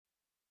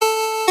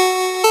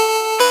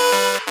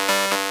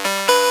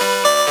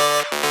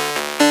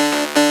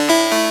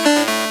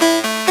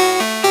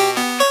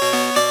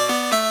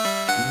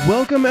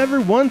Welcome,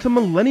 everyone, to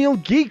Millennial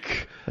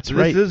Geek. That's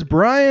right. This is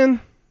Brian.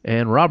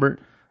 And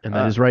Robert. And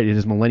that is right. It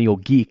is Millennial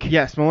Geek.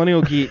 Yes,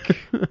 Millennial Geek.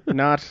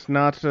 not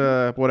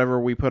whatever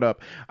we put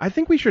up. I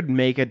think we should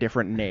make a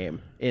different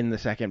name in the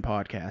second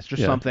podcast.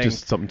 Just something.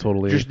 Just something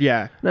totally.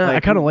 Nah, like, I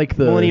kind of like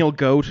the Millennial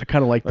Goat. I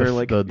kind of like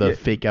the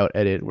fake out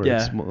edit where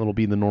it'll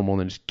be the normal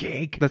and then just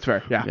geek. That's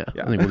fair. Yeah.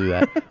 I think we'll do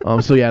that.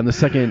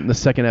 In the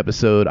second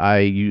episode, I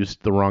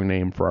used the wrong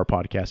name for our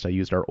podcast. I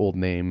used our old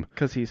name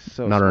because he's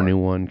so not smart. Our new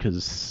one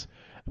because.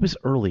 It was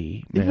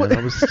early, man.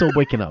 I was still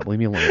waking up. Leave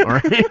me alone, all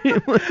right?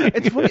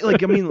 It's funny,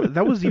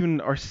 that was even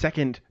our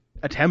second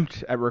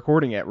attempt at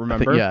recording it,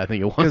 remember? I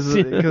think it was.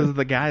 Because of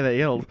the guy that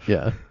yelled.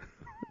 Yeah,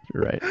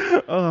 you're right.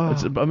 It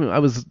was... It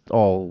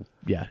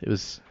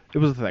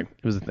was a thing.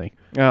 It was a thing.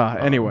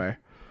 Anyway,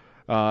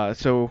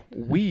 so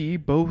we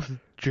both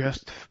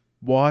just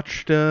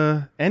watched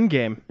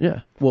Endgame.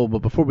 Yeah. Well, but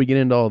before we get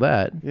into all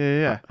that...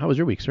 Yeah. How was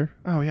your week, sir?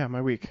 Oh, yeah,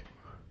 my week. It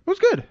was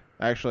good,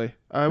 actually.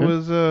 I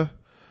was...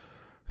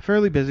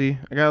 fairly busy.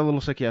 I got a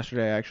little sick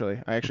yesterday, actually.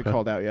 I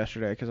called out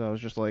yesterday because I was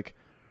just,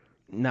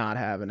 not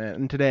having it.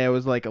 And today I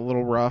was, a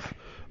little rough,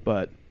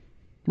 but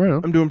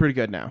I'm doing pretty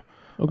good now.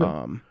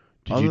 Okay.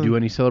 Did you do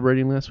any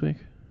celebrating last week?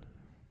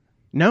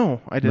 No,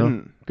 I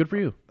didn't. No? Good for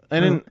you. I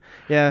didn't.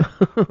 Yeah.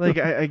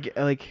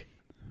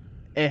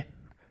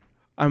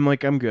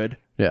 I'm good.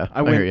 Yeah,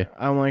 I hear you.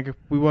 I'm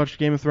we watched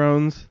Game of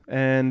Thrones,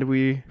 and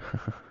we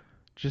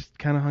just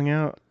kind of hung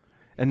out.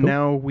 And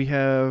now we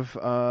have...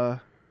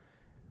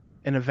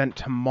 an event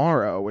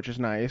tomorrow, which is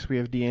nice. We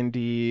have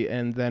D&D,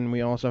 and then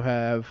we also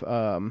have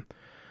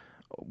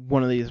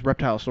one of these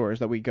reptile stores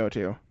that we go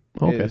to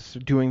is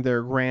doing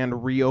their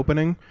grand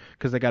reopening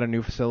because they got a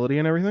new facility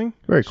and everything.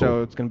 Very cool.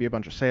 So it's going to be a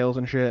bunch of sales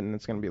and shit, and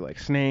it's going to be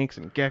snakes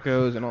and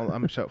geckos and all.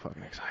 I'm so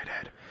fucking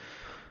excited.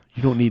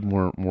 You don't need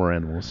more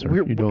animals,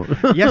 sir. You don't.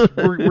 Yes,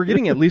 we're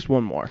getting at least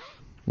one more.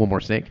 One more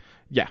snake?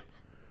 Yeah.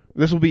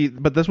 This one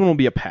will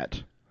be a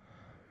pet.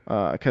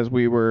 Because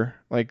we were,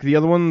 the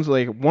other ones,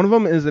 one of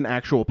them is an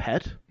actual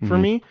pet for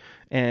me,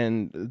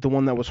 and the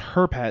one that was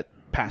her pet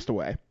passed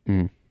away.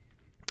 Mm.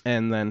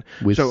 And then...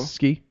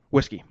 Whiskey?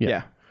 Whiskey,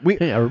 yeah.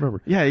 Hey, I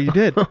remember. Yeah, you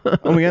did.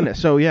 Oh my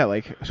goodness. So, yeah,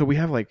 so we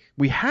have,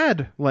 we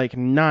had,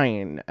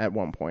 9 at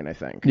one point, I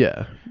think.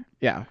 Yeah.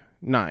 Yeah,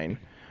 9.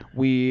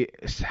 We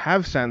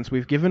have since,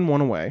 we've given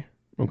one away.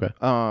 Okay.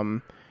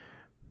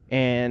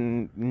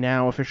 And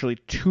now officially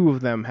 2 of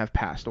them have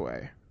passed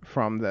away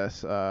from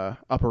this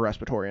upper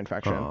respiratory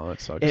infection. Oh, that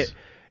sucks.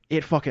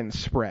 It fucking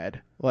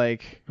spread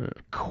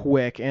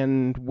quick,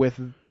 and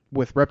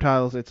with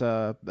reptiles, it's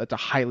a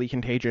highly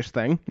contagious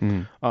thing.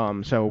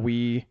 Mm. So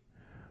we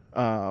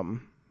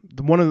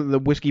one of the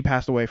whiskey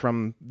passed away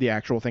from the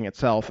actual thing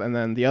itself, and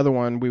then the other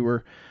one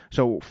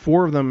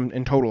 4 of them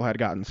in total had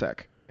gotten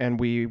sick, and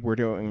we were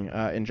doing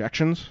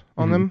injections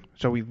on them.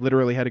 So we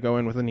literally had to go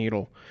in with a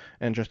needle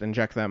and just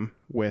inject them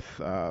with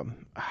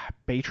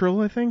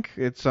Batril, I think.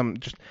 It's some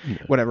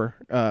whatever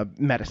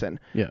medicine.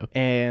 Yeah.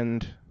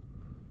 And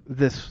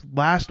this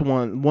last the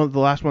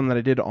last one that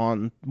I did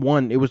on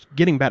one, it was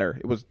getting better.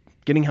 It was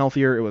getting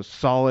healthier. It was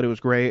solid. It was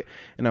great.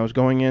 And I was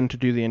going in to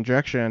do the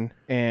injection,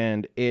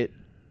 and it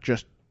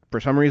just, for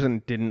some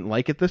reason, didn't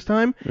like it this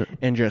time,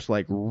 and just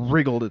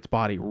wriggled its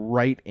body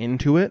right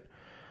into it.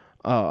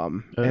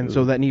 And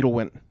so that needle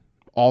went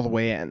all the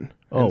way in.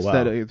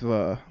 Instead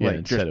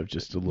of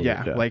just a little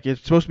bit.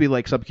 It's supposed to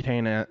be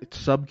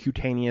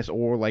subcutaneous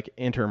or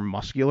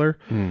intermuscular.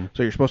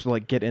 So you're supposed to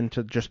get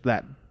into just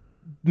that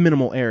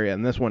minimal area,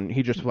 and this one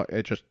it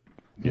just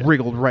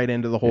wriggled right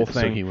into the whole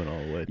thing. So he went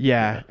all the way.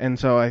 Yeah. And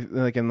so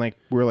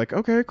we're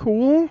okay,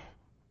 cool.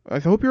 I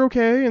hope you're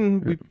okay,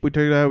 and we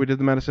took it out, we did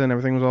the medicine,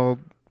 everything was all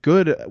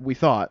good, we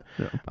thought.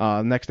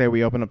 Yeah. Next day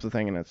we open up the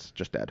thing and it's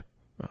just dead.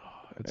 Oh,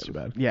 that's too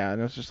bad. Yeah,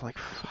 and it's just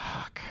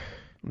fuck.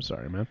 I'm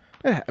sorry, man.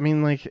 I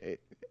mean,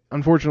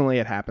 unfortunately,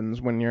 it happens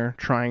when you're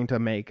trying to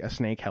make a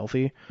snake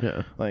healthy.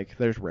 Yeah.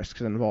 There's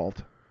risks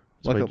involved.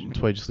 That's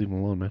why you just leave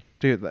them alone, man.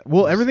 Dude,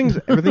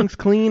 everything's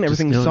clean,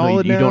 everything's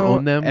solid now. You don't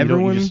own them.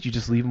 Everyone... You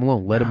just leave them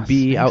alone. Let them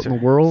be out in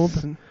the world.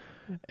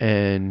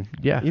 And,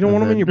 yeah. You don't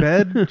want them in your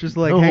bed, just,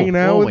 hanging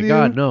out with you?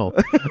 Oh, my God, no.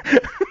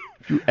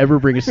 If you ever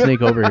bring a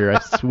snake over here, I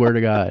swear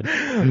to God,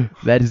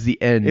 that is the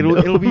end.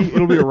 It'll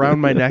be around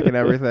my neck and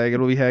everything.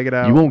 It'll be hanging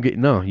out. You won't get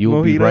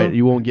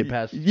You won't get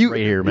past right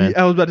here, man.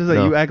 I was about to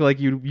say you act like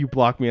you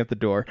block me at the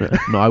door.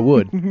 No, I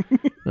would.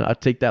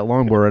 I'd take that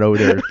longboard right over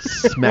there and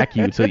smack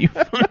you until you.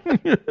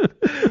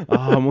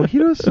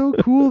 Mojito's so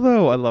cool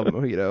though. I love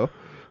Mojito.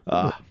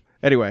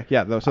 Anyway,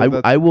 yeah.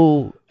 I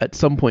will at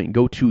some point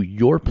go to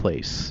your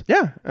place.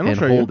 Yeah, and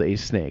hold a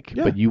snake,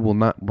 but you will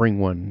not bring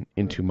one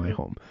into my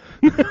home.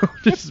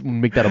 Just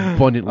make that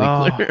abundantly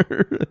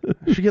clear.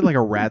 You should get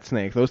a rat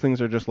snake. Those things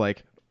are just the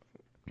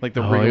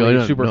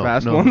really super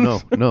fast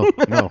ones. No.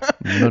 Oh,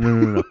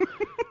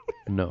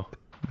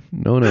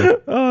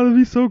 that'd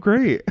be so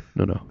great.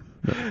 No.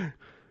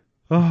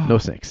 No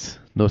snakes.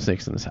 No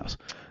snakes in this house.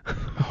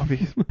 Oh,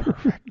 that'd be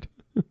perfect.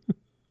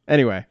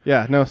 Anyway,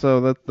 yeah, no,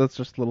 so that's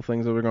just little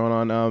things that are going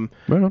on.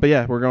 Right on. But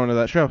yeah, we're going to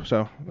that show,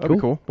 so that'll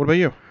be cool. What about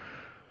you?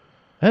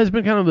 It's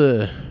been kind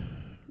of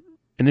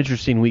an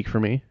interesting week for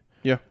me.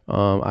 Yeah.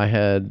 I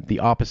had the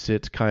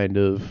opposite kind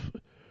of,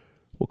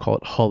 we'll call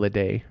it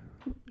holiday,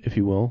 if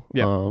you will.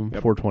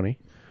 Yep. 420.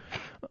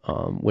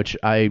 Which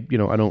I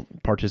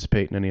don't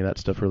participate in any of that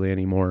stuff really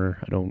anymore.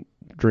 I don't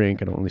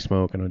drink. I don't really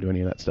smoke. I don't do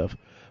any of that stuff.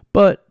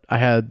 But I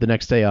had the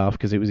next day off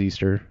because it was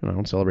Easter, and I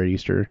don't celebrate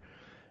Easter.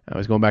 I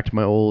was going back to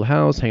my old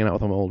house, hanging out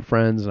with all my old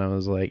friends, and I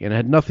was like, and it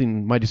had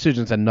nothing. My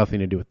decisions had nothing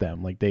to do with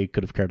them. Like they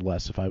could have cared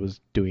less if I was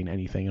doing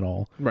anything at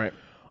all. Right.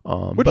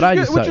 But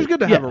Which is good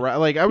to have around.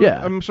 Like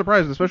I'm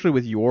surprised, especially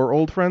with your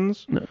old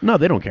friends. No,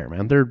 they don't care,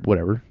 man. They're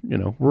whatever.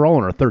 We're all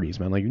in our 30s,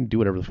 man. Like you can do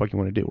whatever the fuck you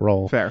want to do. We're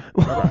all fair.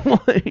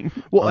 like,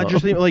 well, I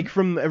just think like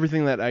from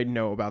everything that I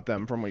know about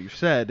them, from what you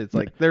said, it's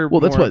like they're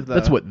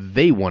that's what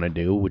they want to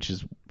do, which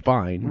is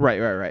fine.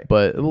 Right.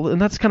 But and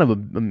that's kind of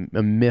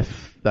a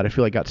myth that I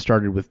feel like got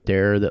started with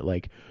Dare, that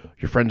like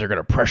your friends are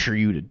gonna pressure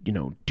you to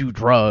do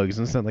drugs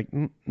and stuff. Like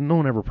no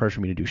one ever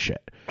pressured me to do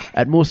shit.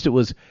 At most it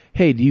was,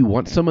 hey, do you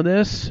want some of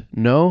this?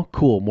 No,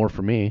 cool, more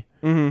for me.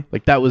 Mm-hmm.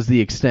 Like that was the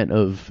extent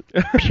of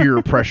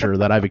pure pressure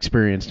that I've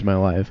experienced in my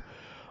life.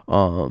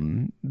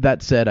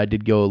 That said, I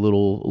did go a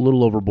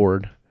little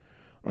overboard,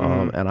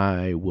 and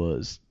I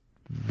was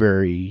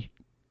very,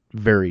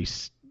 very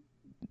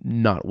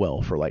not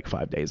well for like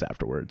 5 days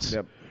afterwards.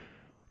 Yep.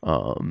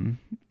 And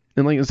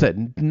like I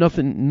said,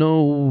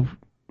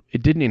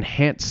 it didn't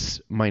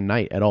enhance my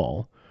night at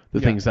all. The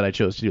things that I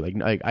chose to do,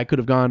 like I could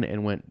have gone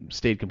and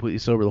stayed completely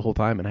sober the whole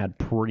time and had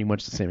pretty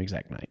much the same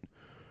exact night.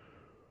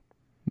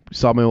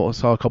 Saw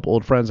a couple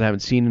old friends I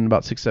haven't seen in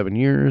about 6-7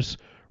 years,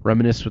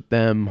 reminisced with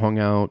them, hung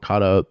out,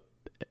 caught up,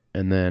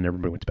 and then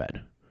everybody went to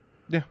bed.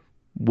 Yeah.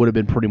 Would have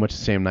been pretty much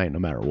the same night no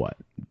matter what.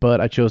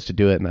 But I chose to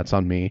do it, and that's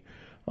on me.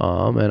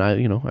 And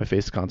I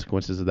faced the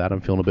consequences of that.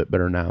 I'm feeling a bit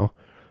better now.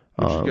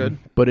 Which is good.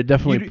 But it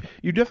definitely...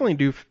 You definitely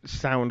do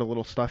sound a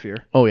little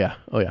stuffier. Oh, yeah.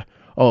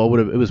 Oh,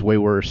 it was way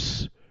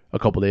worse a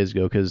couple days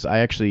ago, because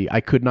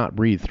I could not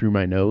breathe through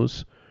my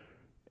nose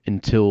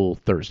until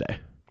Thursday.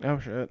 Oh,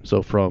 shit.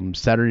 So from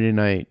Saturday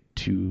night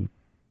to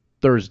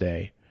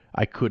Thursday,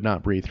 I could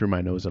not breathe through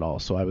my nose at all.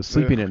 So I was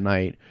sleeping at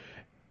night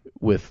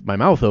with my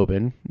mouth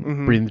open,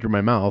 breathing through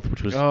my mouth,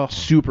 which was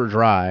super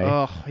dry.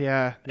 Oh,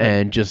 yeah.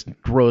 And just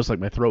gross, like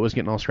my throat was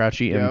getting all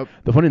scratchy. And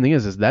the funny thing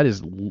is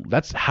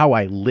that's how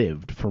I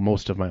lived for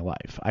most of my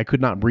life. I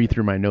could not breathe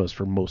through my nose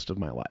for most of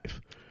my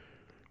life.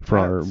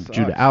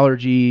 Due to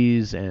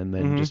allergies and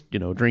then just,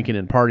 drinking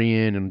and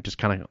partying and just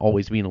kind of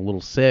always being a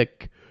little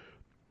sick.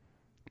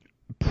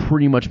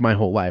 Pretty much my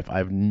whole life,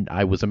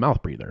 I was a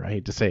mouth breather. I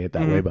hate to say it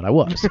that way, but I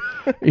was.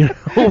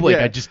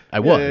 I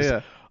was.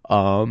 Yeah.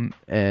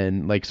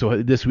 And like,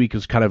 so this week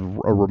was kind of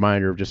a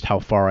reminder of just how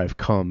far I've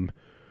come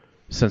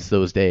since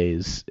those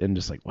days, and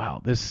just like,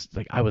 wow,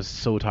 I was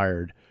so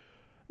tired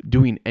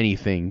doing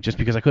anything just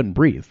because I couldn't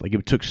breathe. Like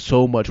it took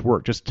so much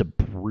work just to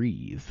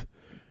breathe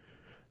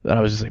that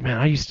I was just like,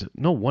 man,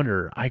 no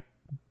wonder I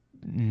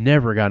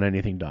never got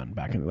anything done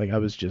back in, like I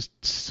was just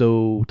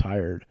so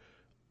tired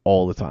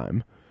all the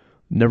time.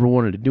 Never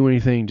wanted to do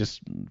anything,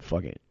 just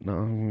fuck it. No,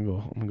 I'm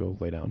gonna go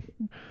lay down.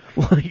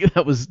 Like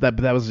that was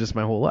just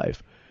my whole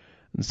life.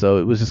 And so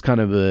it was just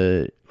kind of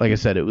like I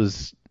said, it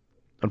was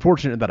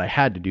unfortunate that I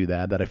had to do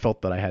that I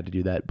felt that I had to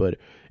do that, but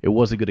it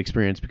was a good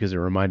experience because it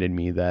reminded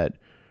me that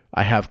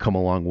I have come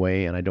a long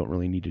way and I don't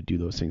really need to do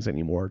those things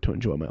anymore to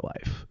enjoy my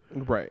life.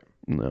 Right.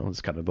 It's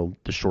kind of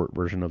the short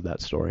version of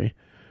that story.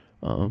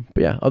 But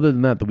yeah, other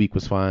than that, the week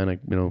was fine.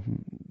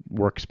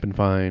 Work's been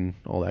fine,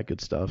 all that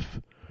good stuff.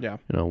 Yeah.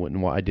 I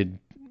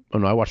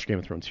watched Game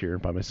of Thrones here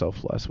by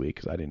myself last week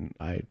because I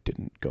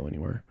didn't go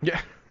anywhere. Yeah.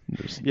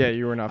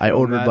 You were not. I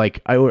ordered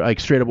I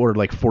straight up ordered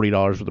like $40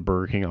 worth of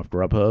Burger King off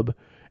Grubhub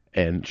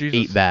and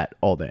ate that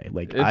all day.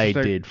 Like I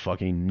did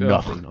fucking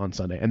nothing on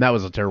Sunday, and that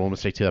was a terrible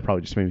mistake too. That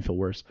probably just made me feel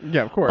worse.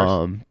 Yeah, of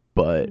course.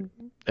 But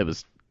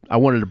I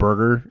wanted a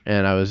burger,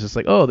 and I was just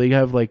like, oh, they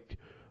have like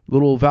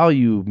little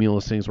value meal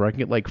listings where I can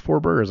get like 4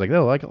 burgers. Like,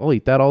 oh, I'll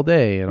eat that all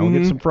day, and I'll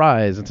get some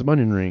fries and some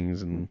onion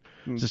rings, and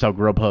it's just how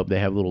Grubhub, they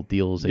have little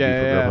deals they do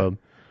for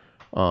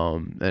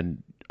Grubhub.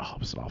 And it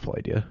was an awful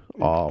idea.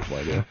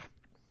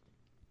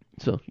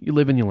 So you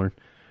live and you learn.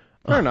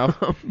 Fair enough.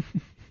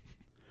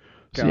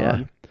 So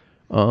yeah.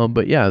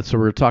 But yeah, so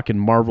we're talking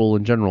Marvel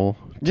in general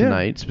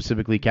tonight,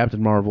 specifically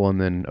Captain Marvel and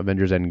then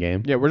Avengers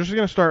Endgame. Yeah, we're just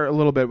going to start a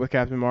little bit with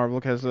Captain Marvel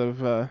because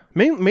of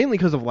mainly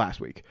because of last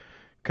week.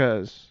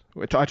 Because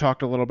I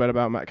talked a little bit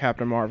about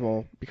Captain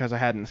Marvel because I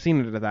hadn't seen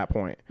it at that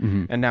point,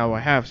 and now I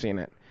have seen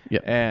it.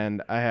 Yep.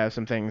 And I have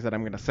some things that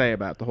I'm going to say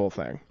about the whole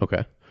thing.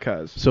 Okay.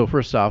 So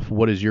first off,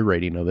 what is your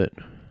rating of it?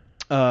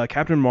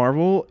 Captain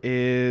Marvel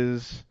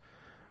is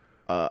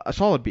a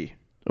solid B.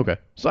 Okay.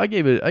 So I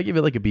gave it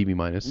like a BB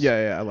minus.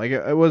 Yeah. Like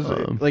it was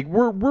like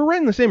we're right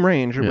in the same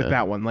range with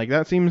that one. Like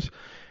that seems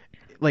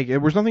like it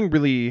was nothing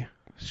really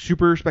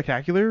super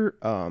spectacular.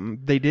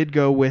 They did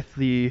go with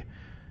the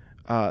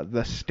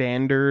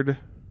standard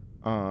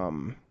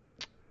I'm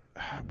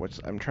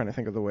trying to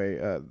think of the way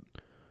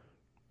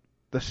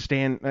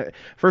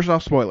first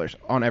off, spoilers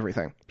on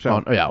everything.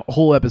 So a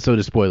whole episode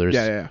of spoilers.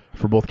 Yeah.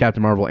 For both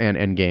Captain Marvel and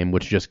Endgame,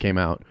 which just came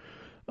out.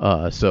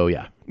 So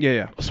yeah.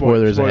 Yeah.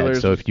 Spoilers ahead.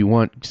 So if you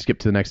want, skip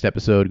to the next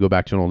episode, go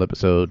back to an old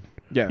episode.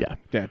 Yeah.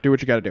 Do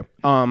what you got to do.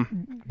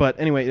 But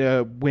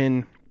anyway,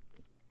 when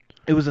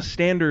it was a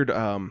standard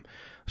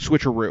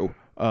switcheroo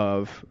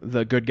of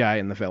the good guy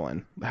and the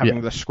villain,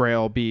 having the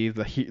Skrae'll be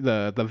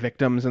the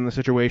victims in the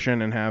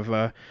situation, and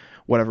have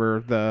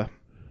whatever the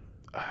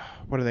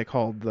what are they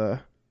called, the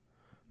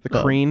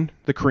Kreen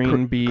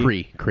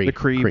be the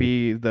Kree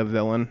be the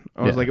villain.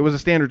 I was like, it was a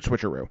standard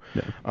switcheroo,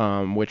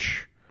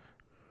 which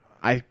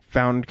I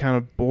found kind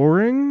of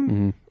boring.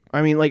 Mm-hmm.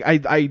 I mean, like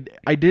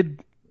I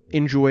did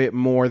enjoy it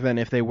more than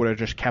if they would have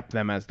just kept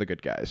them as the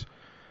good guys.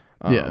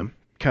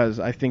 Because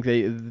I think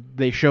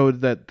they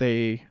showed that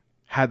they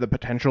had the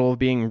potential of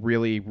being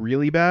really,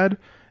 really bad,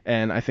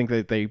 and I think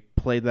that they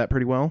played that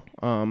pretty well.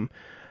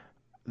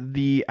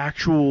 The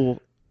actual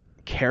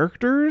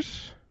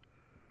characters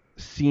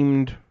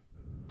seemed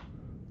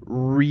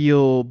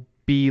real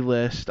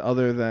B-list,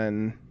 other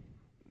than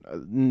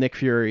Nick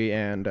Fury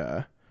and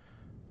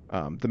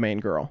the main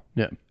girl.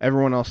 Yeah.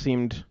 Everyone else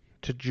seemed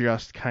to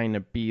just kind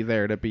of be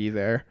there to be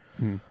there.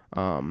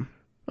 I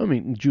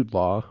mean, Jude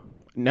Law.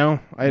 No,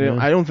 I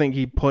don't think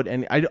he put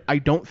any. I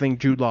don't think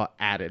Jude Law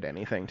added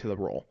anything to the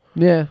role.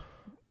 Yeah,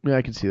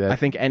 I can see that. I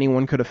think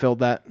anyone could have filled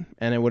that,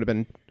 and it would have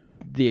been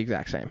the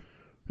exact same.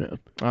 Yeah.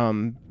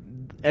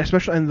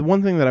 Especially, and the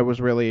one thing that I was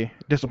really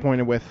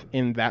disappointed with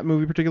in that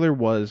movie in particular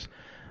was,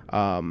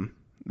 the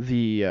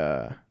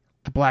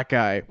black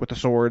guy with the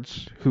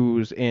swords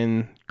who's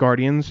in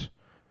Guardians.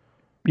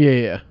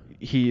 Yeah.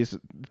 He's,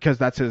 because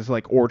that's his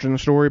like origin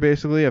story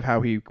basically of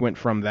how he went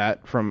from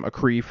a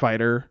Kree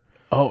fighter.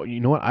 Oh, you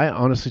know what? I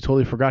honestly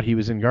totally forgot he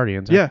was in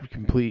Guardians. Yeah.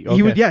 Okay.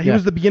 He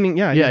was the beginning.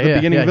 Yeah. He was the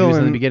beginning villain. He was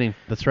in the beginning.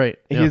 That's right.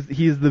 Yeah.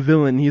 He's the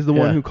villain. He's the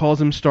one who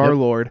calls him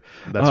Star-Lord.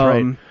 Yep. That's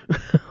right.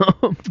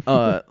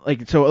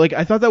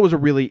 I thought that was a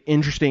really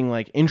interesting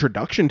like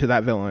introduction to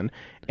that villain,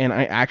 and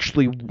I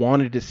actually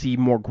wanted to see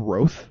more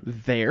growth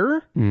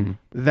there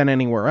than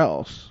anywhere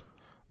else.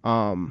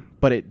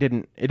 But it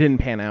didn't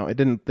pan out. They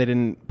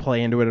didn't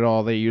play into it at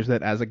all. They used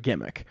it as a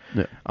gimmick.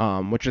 Yeah.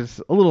 Which is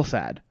a little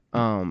sad.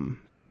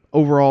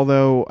 Overall,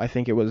 though, I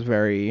think it was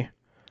very...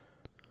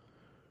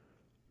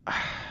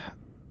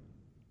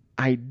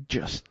 I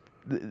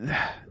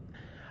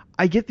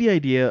get the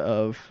idea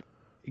of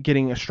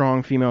getting a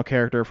strong female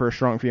character for a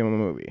strong female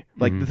movie.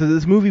 Like,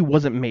 this movie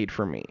wasn't made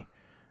for me.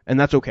 And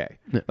that's okay.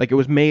 Yeah. Like, it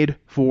was made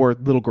for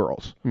little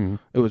girls.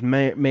 It was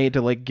made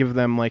to, like, give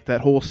them, like, that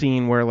whole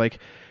scene where, like,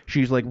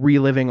 she's, like,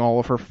 reliving all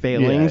of her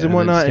failings and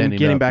whatnot and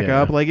getting back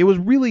up. Like, it was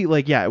really,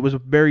 like, it was a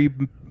very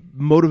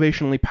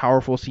motivationally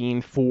powerful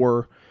scene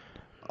for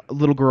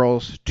little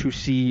girls to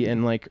see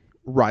and like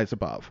rise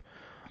above,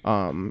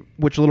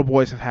 which little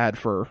boys have had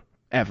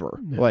forever.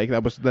 Like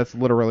that's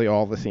literally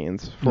all the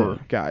scenes for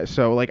guys.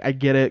 So like I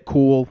get it,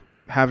 cool,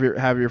 have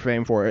your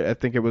fame for it. I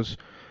think it was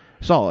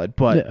solid,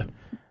 but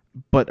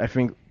I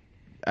think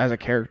as a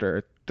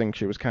character, I think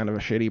she was kind of a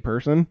shitty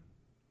person.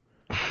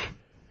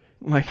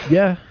 Like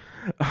yeah,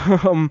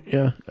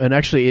 and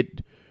actually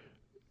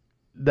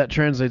that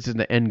translates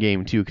into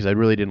Endgame too, because I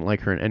really didn't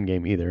like her in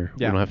Endgame either.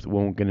 Yeah. We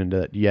won't get into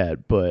that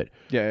yet, but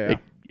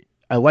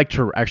I liked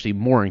her actually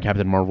more in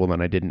Captain Marvel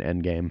than I did in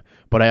Endgame.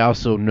 But I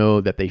also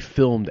know that they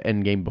filmed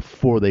Endgame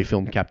before they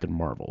filmed Captain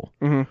Marvel,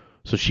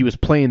 so she was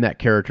playing that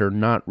character,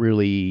 not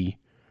really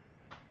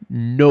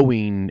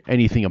knowing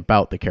anything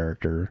about the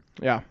character.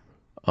 Yeah.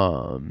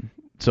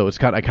 So it's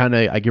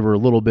I give her a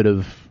little bit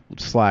of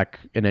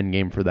slack in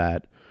Endgame for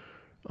that.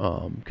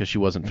 Because she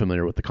wasn't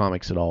familiar with the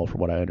comics at all,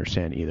 from what I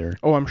understand either.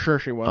 Oh, I'm sure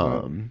she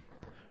wasn't.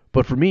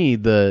 But for me,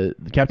 the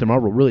Captain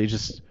Marvel really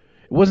just,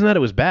 it wasn't that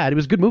it was bad. It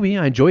was a good movie.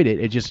 I enjoyed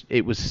it.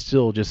 It was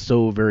still just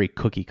so very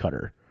cookie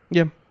cutter.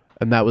 Yeah.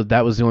 And that was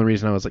the only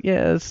reason I was like,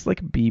 yeah, it's like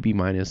a B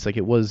minus. Like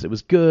it was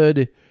good.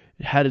 It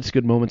had its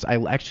good moments.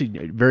 I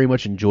actually very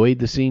much enjoyed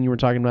the scene you were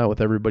talking about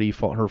with everybody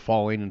her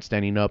falling and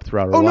standing up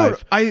throughout her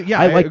life. I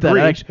like that.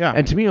 Actually,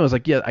 And to me, I was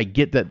like, yeah, I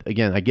get that.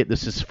 Again, I get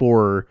this is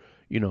for,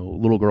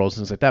 little girls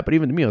and things like that. But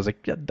even to me, I was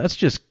like, yeah, that's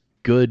just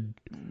good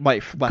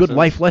life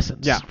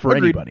lessons for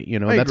anybody.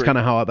 That's kind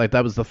of how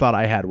that was the thought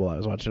I had while I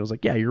was watching. I was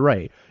like, yeah, you're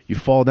right. You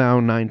fall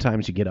down 9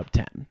 times, you get up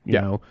 10. You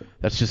know,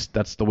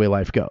 that's the way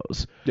life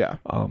goes. Yeah.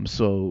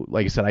 So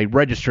like I said, I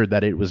registered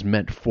that it was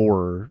meant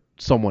for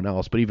someone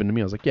else, but even to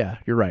me, I was like, yeah,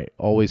 you're right.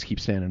 Always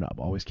keep standing up.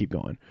 Always keep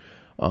going.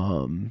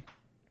 And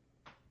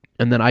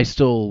then I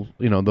still,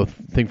 the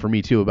thing for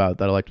me too about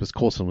that I liked was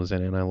Coulson was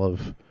in it, and I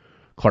love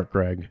Clark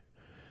Gregg.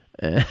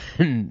 And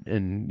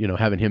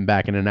having him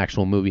back in an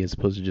actual movie as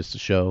opposed to just a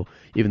show,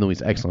 even though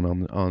he's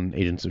excellent on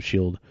Agents of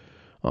S.H.I.E.L.D.,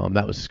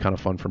 that was kind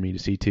of fun for me to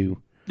see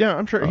too. Yeah,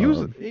 I'm sure he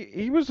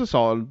was a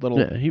solid little.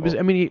 Yeah, he was.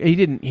 I mean, he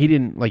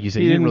didn't like you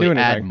said, he didn't really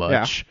add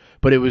much,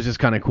 but it was just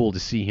kind of cool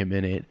to see him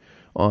in it.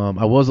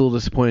 I was a little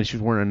disappointed she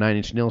was wearing a Nine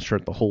Inch Nails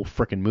shirt the whole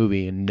frickin'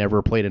 movie and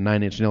never played a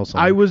Nine Inch Nails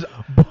song. I was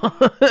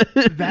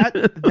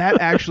that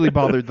actually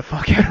bothered the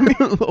fuck out of me.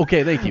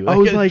 Okay, thank you. I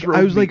was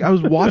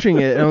watching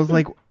it and I was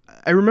like,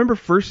 I remember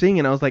first seeing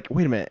it and I was like,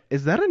 wait a minute,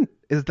 is that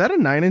a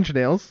Nine Inch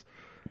Nails?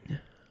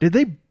 Did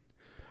they?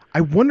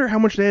 I wonder how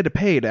much they had to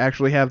pay to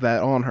actually have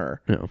that on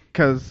her. Yeah.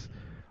 Because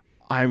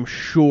I'm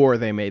sure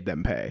they made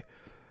them pay.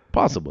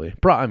 Possibly.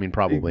 I mean,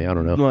 probably. I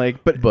don't know.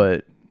 Like, but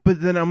But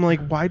then I'm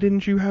like, why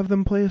didn't you have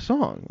them play a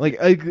song? Like,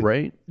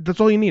 right? That's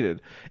all you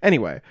needed.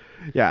 Anyway,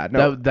 yeah,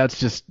 no, That's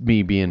just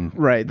me being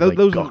right. like,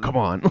 Those, oh, come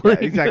on. yeah,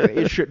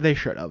 exactly. They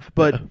should have.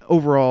 But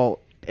overall,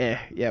 yeah,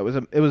 it was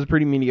a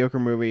pretty mediocre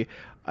movie.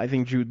 I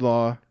think Jude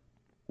Law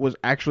was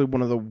actually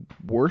one of the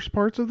worst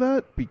parts of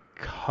that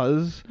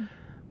because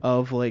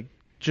of like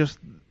just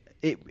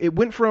it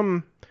went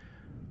from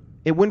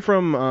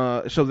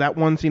so that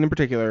one scene in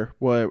particular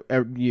where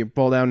you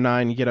fall down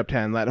 9, you get up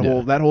 10. That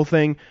whole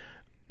thing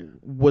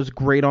was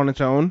great on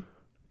its own,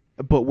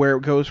 but where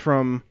it goes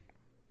from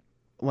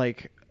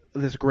like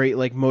this great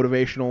like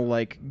motivational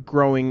like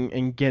growing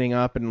and getting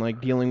up and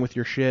like dealing with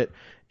your shit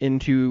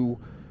into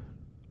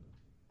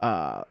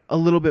a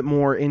little bit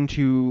more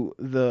into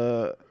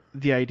the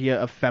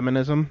idea of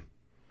feminism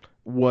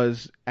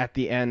was at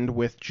the end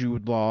with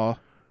Jude Law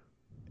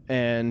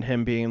and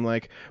him being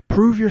like,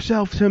 prove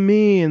yourself to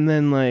me, and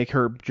then like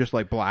her just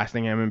like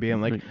blasting him and being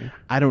like,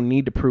 I don't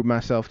need to prove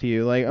myself to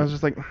you. Like, I was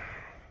just like,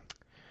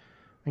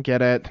 I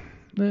get it.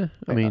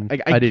 I mean,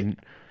 I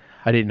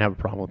didn't have a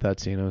problem with that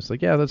scene. I was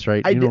like, yeah, that's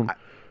right.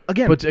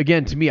 But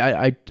again, to me,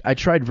 I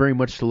tried very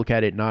much to look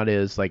at it not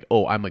as like,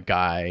 oh, I'm a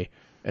guy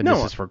and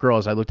this is for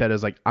girls. I looked at it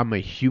as like, I'm a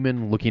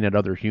human looking at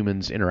other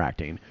humans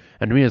interacting.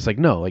 And to me, it's like,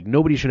 no, like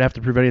nobody should have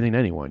to prove anything to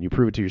anyone. You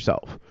prove it to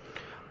yourself.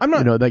 I'm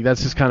not, like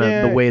that's just kind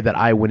of the way that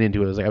I went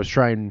into it. It was like I was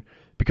trying,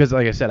 because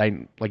like I said,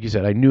 like you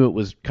said, I knew it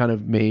was kind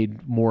of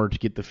made more to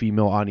get the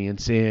female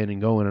audience in and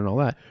going and all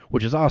that,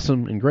 which is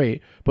awesome and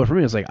great. But for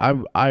me, it's like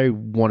I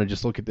want to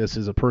just look at this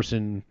as a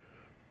person,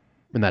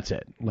 and that's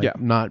it. Like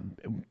not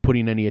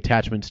putting any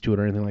attachments to it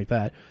or anything like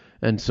that.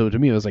 And so to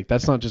me, it was like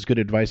that's not just good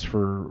advice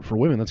for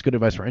women. That's good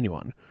advice for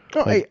anyone.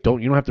 Oh, like, you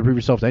don't have to prove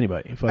yourself to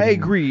anybody. I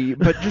agree,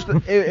 but just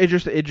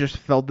it just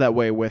felt that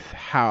way with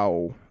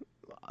how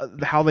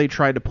they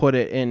tried to put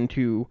it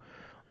into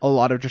a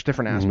lot of just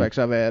different aspects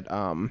of it.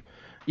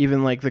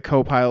 Even like the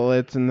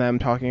co-pilots and them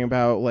talking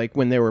about like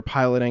when they were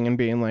piloting and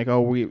being like,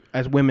 oh, we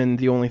as women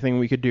the only thing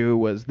we could do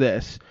was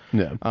this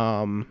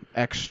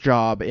X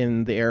job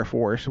in the Air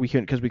Force. We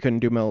couldn't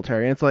do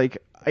military. And it's like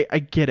I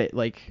get it.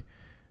 Like,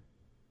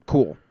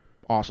 cool,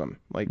 awesome.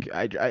 Like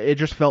it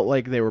just felt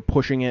like they were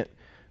pushing it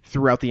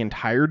throughout the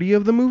entirety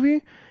of the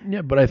movie.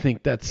 Yeah, but I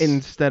think that's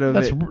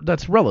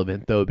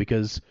relevant though,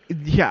 because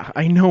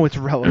I know it's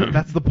relevant.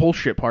 That's the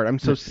bullshit part. I'm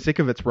so sick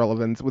of its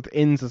relevance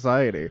within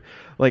society.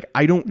 Like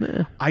I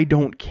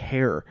don't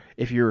care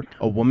if you're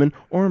a woman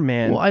or a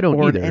man. Well, I don't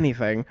or either.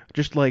 Anything.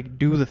 Just like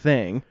do the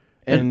thing.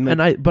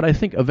 But I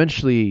think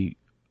eventually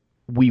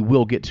we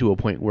will get to a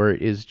point where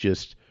it is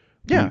just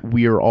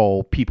we are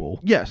all people.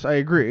 Yes, I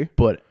agree.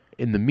 But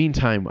in the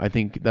meantime, I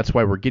think that's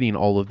why we're getting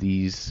all of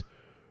these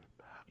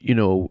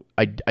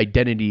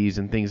identities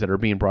and things that are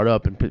being brought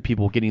up, and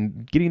people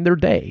getting their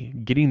day,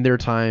 getting their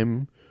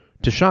time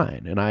to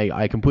shine. And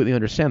I completely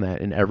understand that,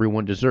 and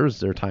everyone deserves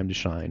their time to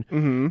shine.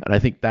 Mm-hmm. And I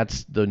think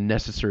that's the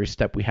necessary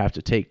step we have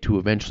to take to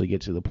eventually get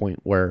to the point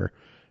where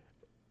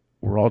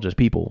we're all just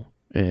people,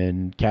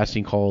 and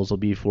casting calls will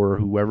be for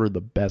whoever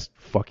the best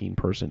fucking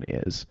person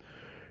is.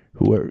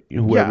 Whoever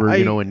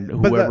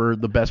whoever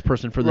the best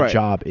person for the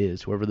job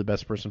is, whoever the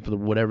best person for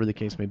whatever the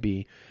case may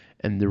be,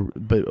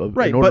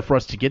 in order for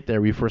us to get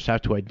there, we first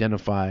have to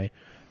identify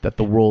that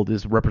the world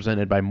is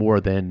represented by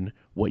more than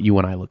what you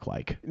and I look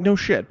like. No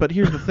shit, but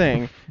here's the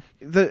thing,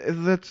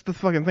 that's the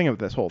fucking thing of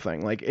this whole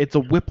thing. Like, it's a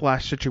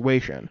whiplash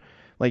situation.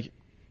 Like,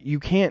 you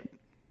can't.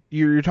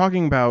 You're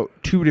talking about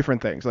two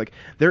different things. Like,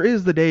 there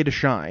is the day to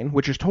shine,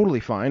 which is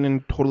totally fine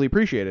and totally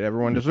appreciated.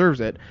 Everyone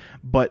deserves it,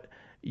 but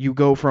you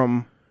go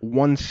from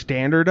one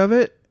standard of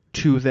it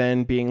to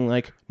then being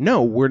like,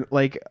 no, we're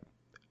like,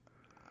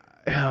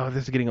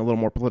 this is getting a little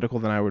more political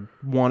than I would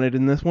want it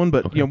in this one,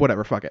 but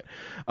whatever, fuck it.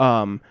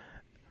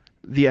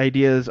 The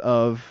ideas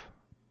of,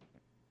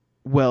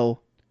 what's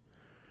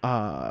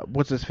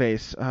his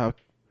face?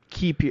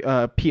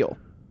 Peele,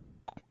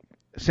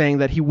 saying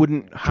that he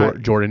wouldn't hire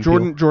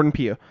Jordan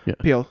Peele. Yeah.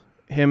 Peele,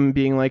 him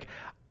being like,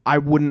 I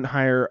wouldn't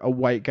hire a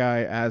white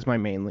guy as my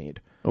main lead.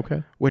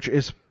 Okay. Which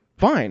is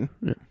fine.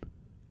 Yeah.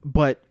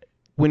 But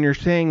when you're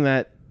saying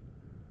that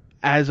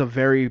as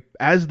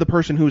the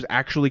person who's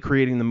actually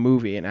creating the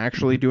movie and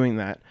actually doing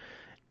that,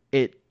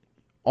 it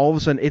all of a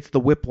sudden it's the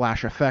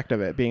whiplash effect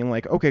of it being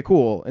like, okay,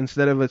 cool.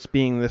 Instead of it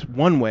being this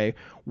one way,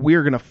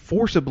 we're gonna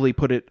forcibly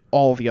put it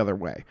all the other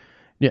way.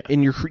 Yeah.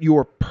 And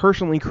you're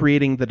personally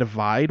creating the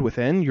divide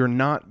within. You're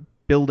not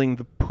building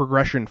the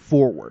progression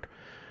forward.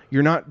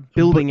 You're not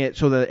building it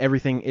so that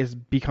everything is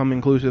become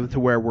inclusive to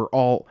where we're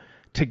all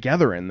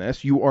together in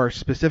this. You are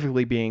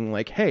specifically being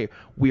like, hey,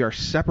 we are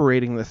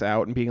separating this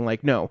out and being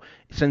like, no,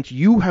 since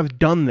you have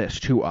done this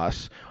to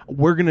us,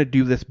 we're going to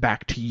do this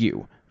back to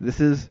you.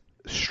 This is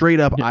straight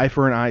up eye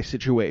for an eye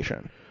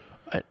situation.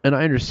 And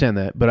I understand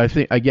that, but I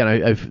think again,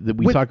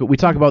 we talk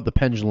about the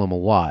pendulum a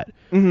lot,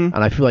 and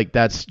I feel like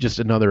that's just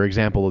another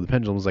example of the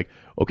pendulum. Is like,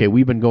 okay,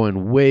 we've been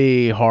going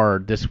way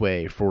hard this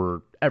way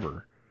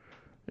forever,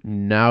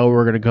 Now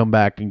we're going to come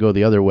back and go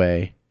the other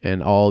way,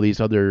 and all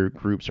these other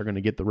groups are going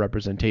to get the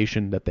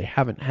representation that they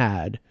haven't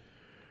had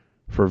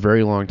for a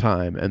very long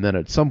time. And then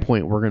at some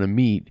point we're going to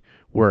meet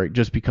where it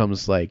just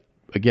becomes like,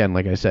 again,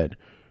 like I said,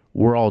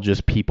 we're all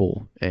just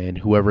people, and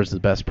whoever's the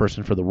best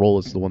person for the role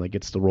is the one that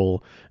gets the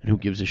role, and who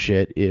gives a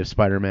shit if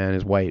Spider-Man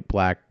is white,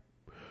 black,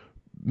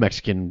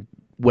 Mexican,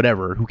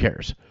 whatever, who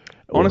cares?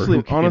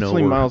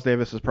 Honestly, Miles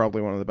Davis is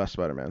probably one of the best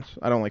Spider-Mans.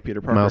 I don't like Peter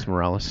Parker. Miles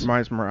Morales.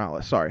 Miles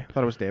Morales. Sorry, I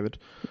thought it was David.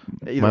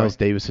 Miles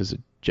Davis is a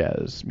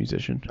jazz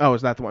musician. Oh,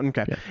 is that the one?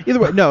 Okay. Yeah. Either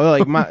way, no,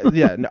 like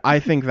no, I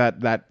think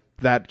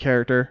that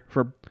character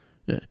for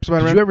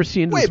Spider-Man. Did you ever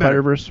see Into the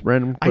Spider-Verse?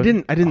 Random. I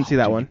didn't see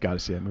that one. Got to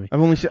see that movie.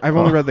 I've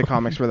only read the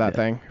comics for that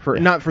thing.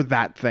 Not for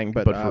that thing,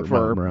 but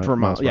for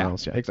Miles.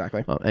 Morales, yeah,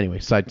 exactly. Anyway,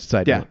 side.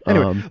 Yeah.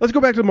 Anyway, let's go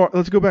back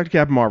to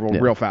Captain Marvel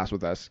real fast with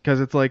this,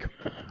 because it's like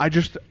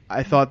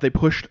I thought they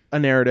pushed a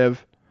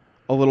narrative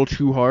a little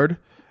too hard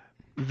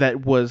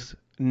that was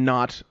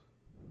not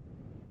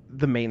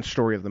the main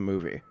story of the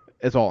movie.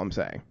 Is all I'm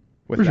saying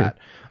with For that.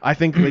 Sure. I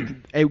think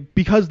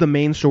because the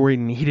main story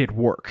needed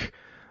work.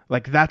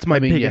 Like, that's my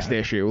biggest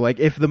issue. Like,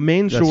 if the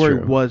main story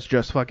was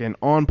just fucking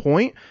on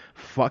point,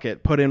 fuck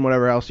it. Put in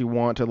whatever else you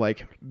want to,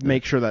 like,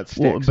 make sure that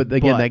sticks. Well, but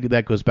again,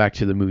 that goes back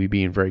to the movie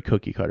being very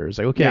cookie cutter. It's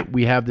like, okay,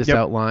 we have this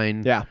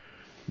outline. Yeah.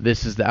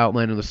 This is the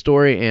outline of the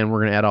story, and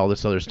we're going to add all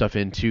this other stuff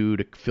into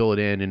to fill it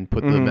in and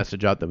put the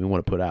message out that we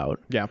want to put out.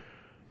 Yeah.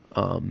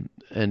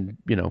 And,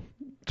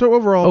 So,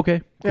 overall... Okay,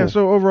 cool. Yeah,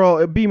 so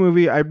overall, a B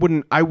movie, I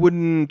wouldn't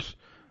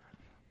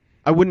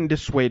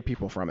dissuade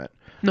people from it.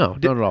 No,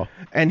 not at all.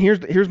 And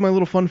here's my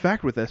little fun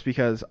fact with this,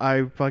 because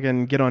I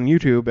fucking get on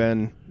YouTube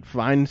and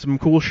find some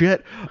cool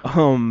shit.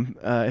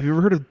 Have you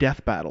ever heard of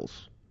Death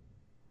Battles?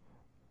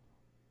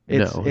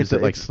 Is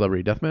it like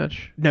Celebrity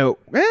Deathmatch? No,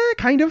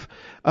 kind of.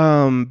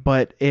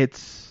 But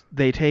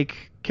they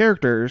take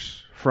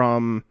characters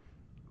from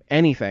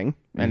anything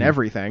and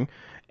everything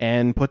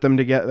and put them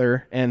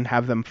together and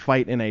have them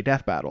fight in a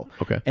death battle.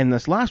 Okay. And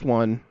this last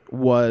one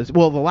the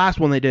last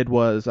one they did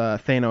was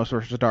Thanos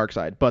versus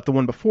Darkseid, but the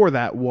one before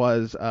that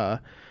was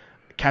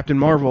Captain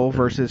Marvel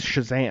versus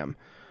Shazam.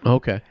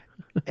 Okay.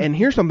 And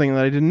here's something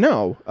that I didn't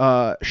know.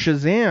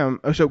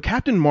 Shazam, so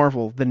Captain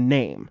Marvel, the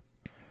name.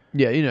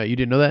 Yeah, you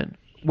didn't know that?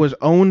 Is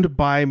owned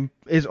by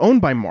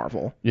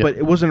Marvel, but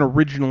it wasn't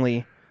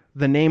originally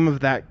the name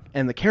of that,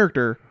 and the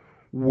character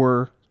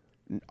are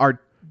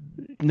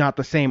not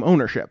the same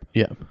ownership.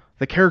 Yeah.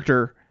 The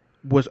character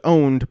was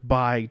owned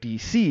by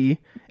DC,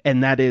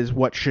 and that is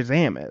what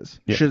Shazam is.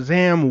 Yeah.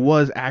 Shazam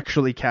was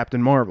actually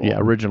Captain Marvel. Yeah,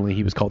 originally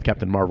he was called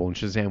Captain Marvel, and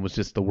Shazam was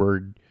just the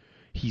word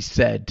he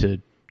said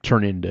to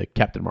turn into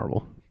Captain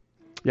Marvel.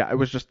 Yeah,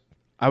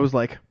 I was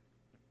like,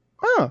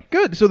 oh,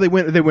 good. So they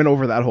went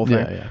over that whole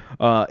thing.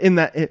 Yeah.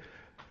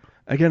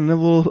 Again, a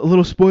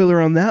little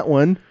spoiler on that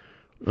one.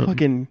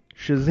 Fucking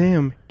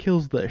Shazam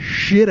kills the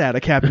shit out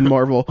of Captain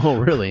Marvel. Oh,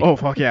 really? Oh,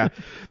 fuck yeah.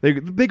 They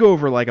go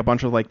over like a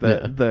bunch of like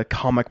the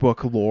comic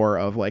book lore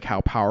of like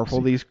how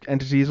powerful these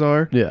entities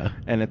are. Yeah.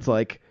 And it's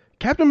like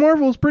Captain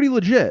Marvel is pretty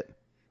legit,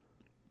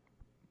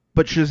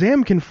 but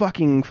Shazam can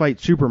fucking fight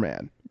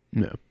Superman.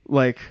 No.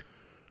 Like,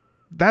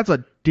 that's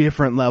a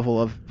different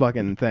level of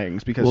fucking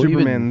things, because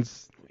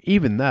Superman's...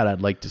 Even that,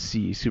 I'd like to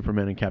see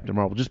Superman and Captain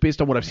Marvel, just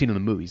based on what I've seen in the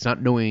movies,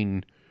 not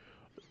knowing...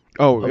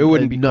 Oh, it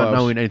wouldn't be not close.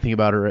 Knowing anything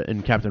about her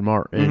in Captain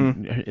Marvel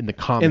in the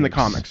comics. In the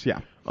comics,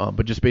 yeah.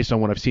 But just based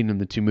on what I've seen in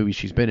the two movies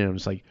she's been in, I'm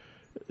just like,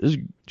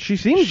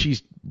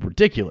 she's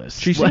ridiculous.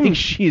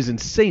 She is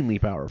insanely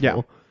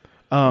powerful.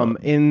 Yeah.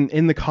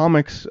 In the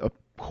comics,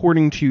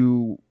 according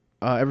to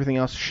everything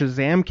else,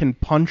 Shazam can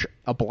punch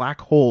a black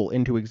hole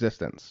into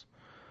existence.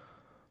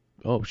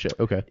 Oh shit.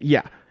 Okay.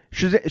 Yeah.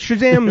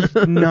 Shazam's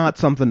not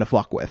something to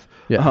fuck with.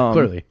 Yeah.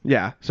 Clearly.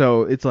 Yeah.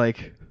 So it's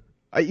like,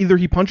 either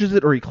he punches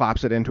it or he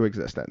claps it into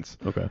existence.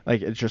 Okay.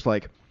 Like, it's just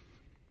like,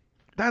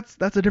 that's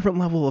a different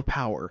level of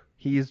power.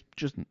 He's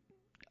just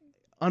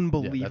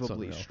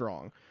unbelievably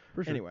strong.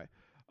 For sure. Anyway.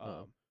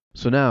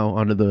 So now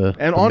onto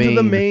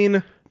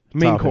the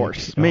main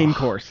course. Main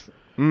course.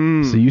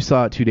 So you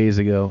saw it 2 days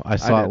ago. I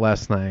saw it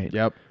last night.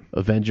 Yep.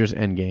 Avengers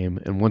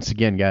Endgame, and once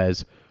again,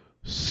 guys,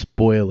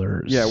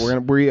 spoilers. Yeah,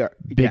 we are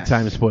big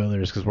time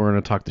spoilers, because we're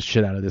gonna talk the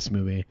shit out of this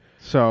movie.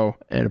 So,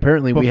 and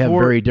apparently we have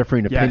very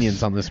differing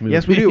opinions on this movie.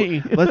 Yes, we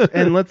do.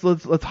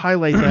 Let's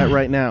highlight that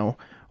right now.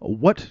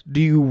 What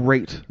do you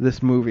rate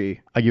this movie?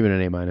 I give it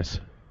an A-.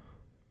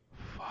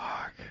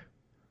 Fuck.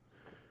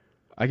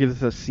 I give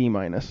this a C-.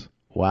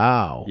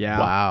 Wow. Yeah.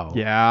 Wow.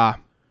 Yeah.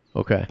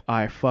 Okay.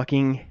 I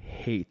fucking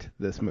hate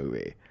this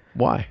movie.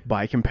 Why?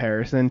 By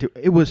comparison to...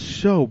 It was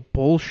so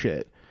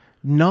bullshit.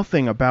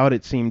 Nothing about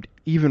it seemed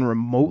even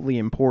remotely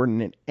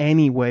important in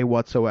any way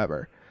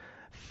whatsoever.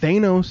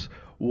 Thanos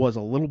was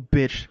a little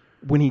bitch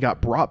when he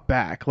got brought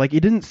back. Like, it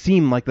didn't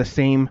seem like the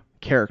same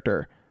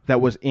character that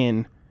was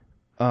in...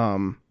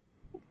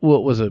 Well,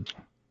 it was a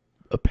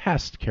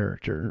past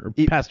character,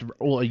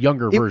 or a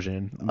younger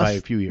version by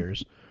a few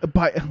years.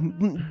 By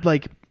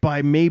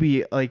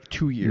maybe like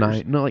 2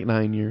 years.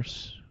 9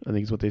 years. I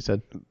think is what they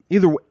said.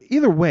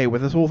 Either way,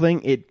 with this whole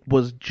thing, it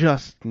was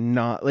just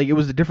not like it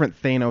was a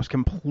different Thanos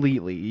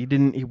completely.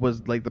 He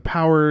was like the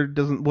power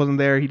wasn't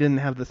there. He didn't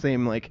have the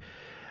same like.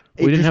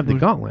 We didn't have the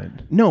gauntlet.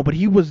 No, but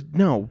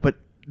but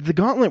the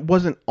gauntlet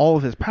wasn't all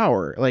of his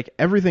power. Like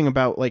everything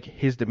about like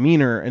his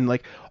demeanor and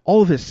like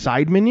all of his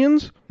side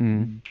minions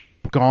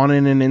gone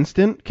in an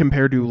instant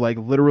compared to like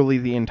literally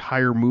the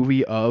entire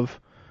movie of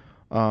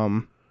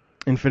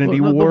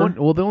Infinity War.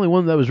 The only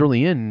one that was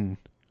really in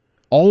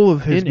all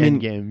of his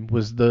Endgame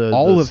was the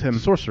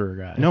sorcerer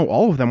guy. No,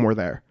 all of them were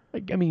there.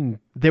 Like, I mean,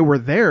 they were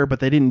there, but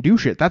they didn't do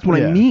shit. That's what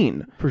I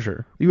mean. For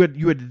sure. You had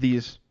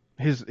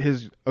his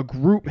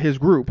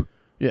group.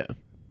 Yeah.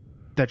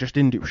 That just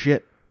didn't do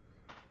shit.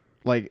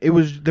 Like there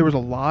was a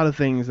lot of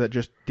things that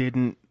just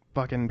didn't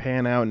fucking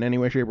pan out in any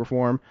way, shape, or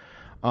form.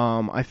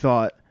 I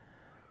thought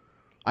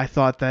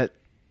that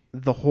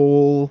the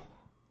whole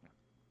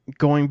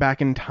going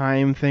back in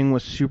time thing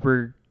was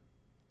super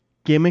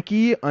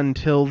gimmicky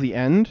until the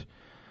end,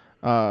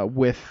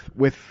 with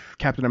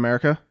Captain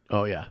America.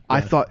 Oh yeah.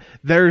 I thought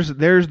there's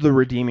the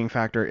redeeming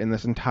factor in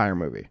this entire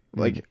movie.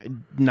 Like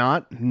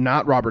not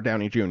Robert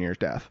Downey Jr.'s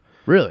death.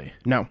 Really?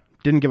 No,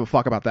 didn't give a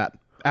fuck about that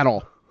at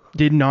all.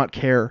 Did not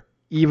care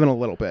even a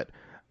little bit.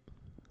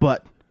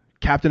 But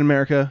Captain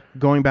America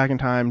going back in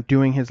time,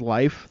 doing his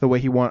life the way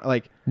he wanted,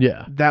 like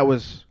that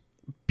was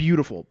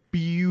beautiful,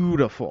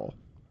 beautiful.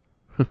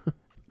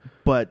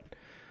 But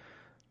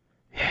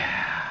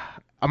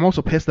I'm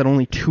also pissed that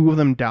only 2 of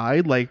them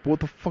died. Like,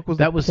 what the fuck was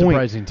that? Was point?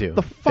 Surprising too.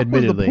 The fuck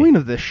was the point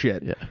of this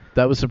shit? Yeah,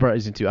 that was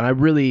surprising too. And I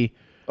really,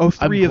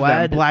 3 of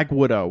them. Black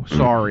Widow.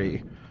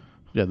 Sorry.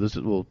 Yeah,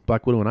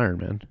 Black Widow and Iron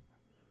Man.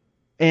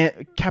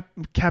 And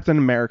Captain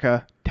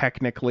America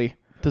technically.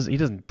 He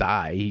doesn't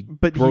die. He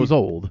grows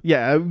old.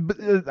 Yeah,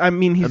 but, I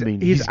mean he's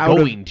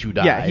going to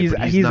die. Yeah,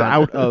 he's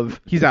out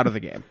of the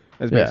game.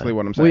 That's basically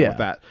what I'm saying with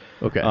that.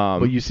 Okay.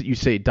 But you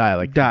say die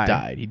like died. He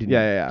died. He didn't.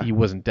 Yeah. He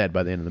wasn't dead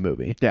by the end of the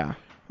movie. Yeah.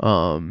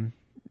 I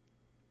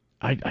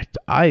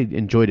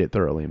enjoyed it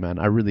thoroughly, man.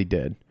 I really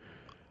did.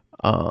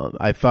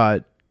 I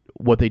thought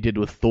what they did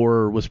with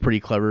Thor was pretty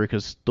clever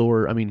because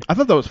Thor. I mean, I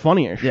thought that was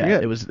funny as shit. Yeah,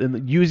 it was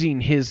using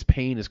his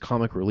pain as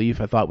comic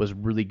relief. I thought was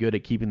really good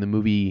at keeping the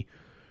movie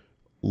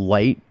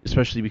light,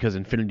 especially because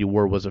Infinity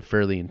War was a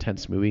fairly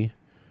intense movie.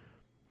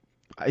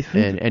 I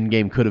think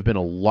Endgame could have been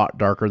a lot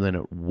darker than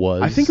it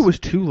was. I think it was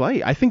too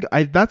light. I think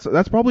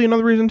that's probably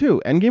another reason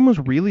too. Endgame was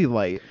really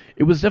light.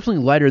 It was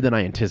definitely lighter than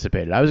I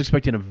anticipated. I was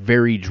expecting a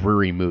very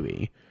dreary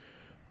movie,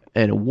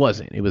 and it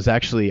wasn't. It was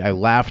actually, I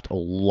laughed a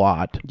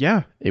lot.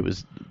 Yeah. It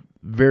was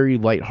very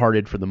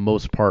lighthearted for the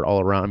most part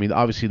all around. I mean,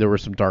 obviously there were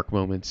some dark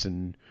moments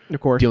and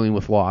of course dealing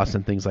with loss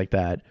and things like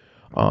that.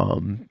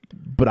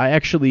 But I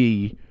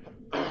actually,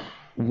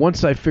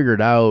 once I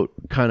figured out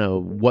kind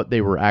of what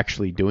they were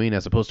actually doing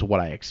as opposed to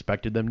what I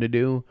expected them to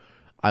do,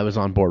 I was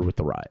on board with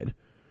the ride.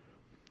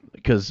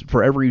 Because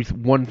for every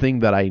one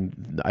thing that I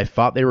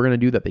thought they were going to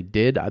do that they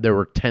did, there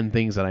were 10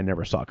 things that I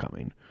never saw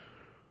coming.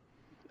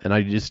 And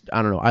I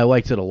don't know, I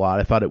liked it a lot.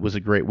 I thought it was a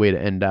great way to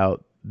end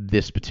out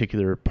this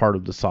particular part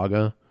of the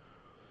saga.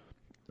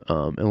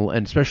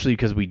 And especially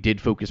because we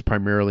did focus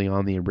primarily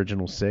on the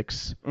original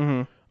 6,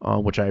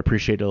 which I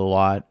appreciated a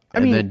lot.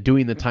 And then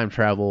doing the time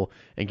travel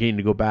and getting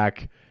to go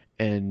back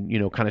and,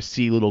 kind of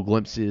see little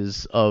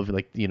glimpses of,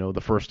 like,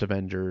 the first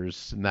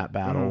Avengers and that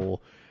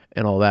battle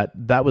and all that.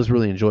 That was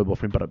really enjoyable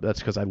for me, but that's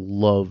because I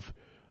love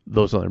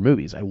those other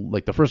movies. I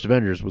like the first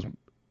Avengers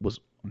was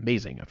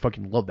amazing. I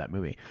fucking love that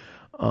movie.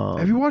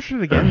 Have you watched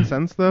it again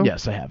since, though?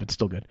 Yes, I have. It's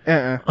still good.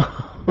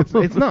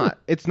 It's not.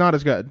 It's not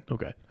as good.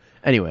 Okay.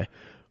 Anyway,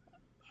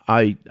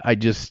 I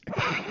just...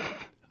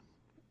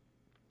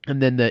 And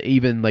then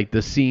even like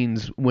the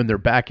scenes when they're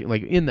back,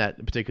 like in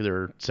that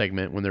particular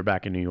segment when they're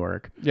back in New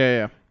York.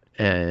 Yeah.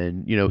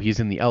 And he's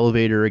in the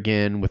elevator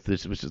again with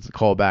this, which is a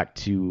callback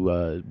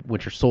to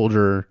Winter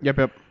Soldier.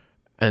 Yep.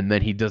 And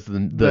then he does the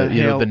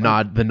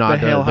nod to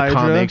the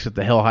comics with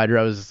the Hail Hydra.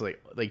 I was just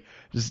like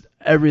just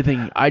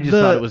everything. I just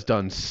thought it was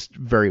done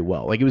very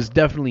well. Like, it was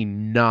definitely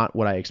not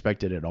what I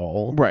expected at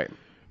all. Right.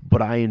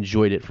 But I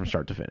enjoyed it from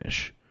start to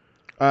finish.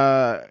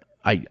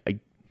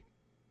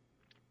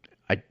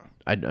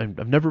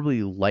 I've never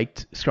really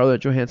liked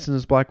Scarlett Johansson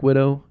as Black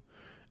Widow,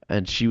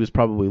 and she was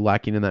probably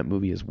lacking in that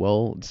movie as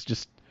well. It's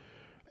just,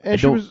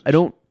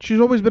 she's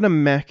always been a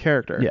meh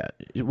character. Yeah,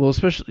 well,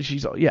 especially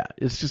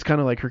it's just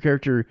kind of like her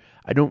character.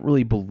 I don't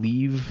really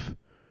believe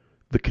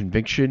the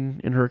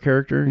conviction in her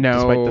character,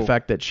 despite the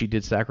fact that she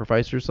did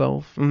sacrifice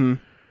herself. Mm-hmm.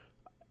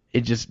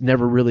 It just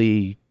never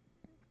really.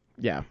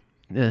 Yeah.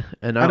 Yeah,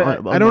 and I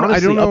don't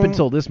honestly, up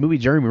until this movie,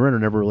 Jeremy Renner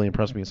never really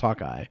impressed me as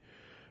Hawkeye.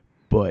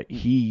 But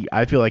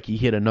I feel like he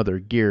hit another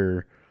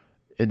gear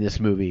in this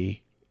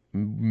movie,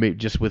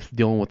 just with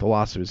dealing with the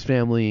loss of his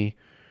family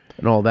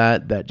and all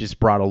that. That just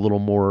brought a little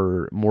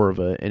more of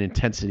an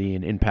intensity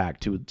and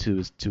impact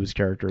to his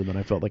character than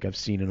I felt like I've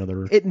seen in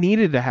other. It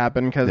needed to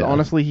happen because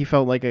honestly, he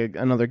felt like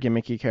another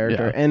gimmicky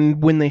character. Yeah.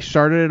 And when they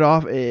started it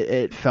off,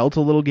 it felt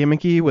a little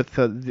gimmicky with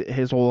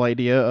his whole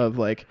idea of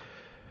like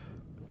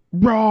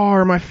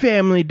 "Roar, my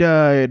family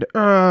died."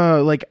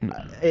 Like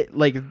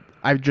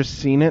I've just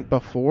seen it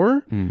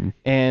before,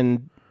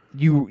 and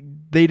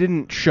they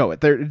didn't show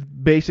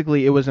it.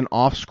 Basically, it was an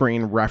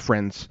off-screen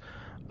reference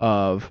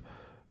of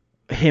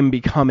him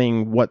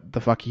becoming what the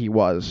fuck he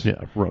was.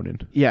 Yeah, Ronin.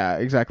 Yeah,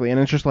 exactly. And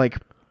it's just like,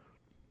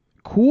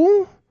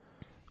 cool.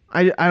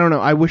 I don't know.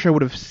 I wish I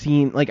would have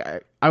seen, like,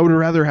 I would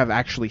rather have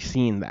actually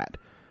seen that.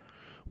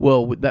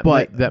 Well,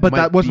 But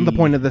that wasn't the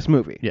point of this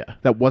movie. Yeah.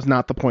 That was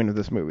not the point of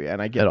this movie,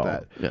 and I get at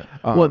that. all.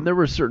 Yeah. Well, there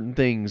were certain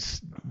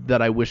things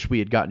that I wish we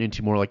had gotten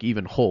into more, like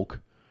even Hulk.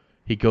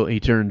 He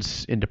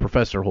turns into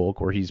Professor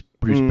Hulk, where he's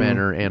Bruce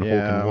Banner and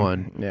Hulk in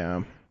one.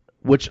 Yeah.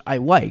 Which I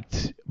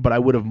liked, but I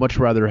would have much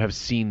rather have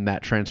seen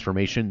that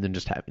transformation than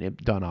just having it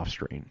done off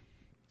screen.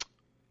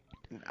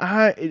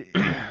 I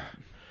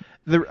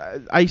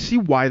see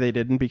why they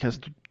didn't, because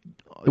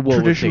Well,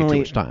 traditionally, it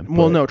would take too much time,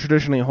 well, but- no,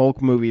 traditionally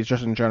Hulk movies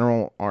just in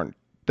general aren't,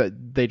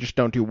 that they just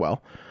don't do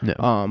well.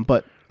 No.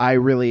 But I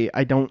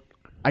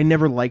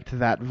never liked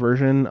that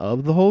version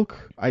of the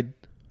Hulk. I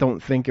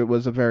don't think it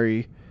was a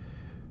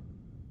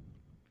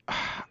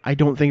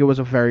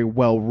very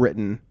well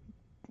written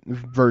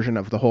version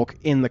of the Hulk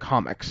in the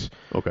comics.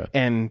 Okay.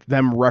 And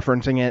them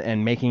referencing it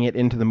and making it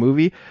into the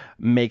movie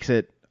makes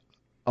it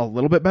a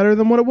little bit better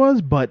than what it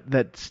was, but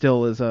that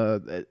still is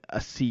a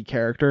C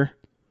character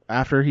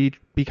after he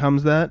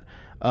becomes that.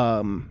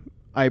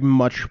 I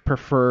much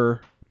prefer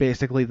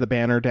basically the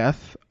Banner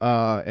death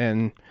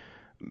and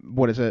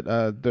what is it?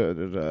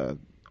 The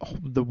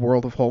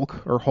World of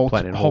Hulk, or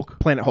Planet Hulk.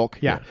 Planet Hulk.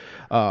 Yeah.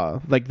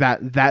 Like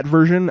that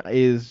version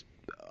is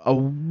a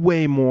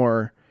way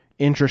more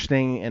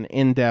interesting and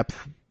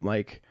in-depth,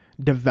 like,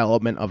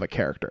 development of a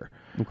character.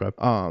 Okay.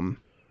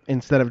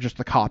 Instead of just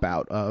the cop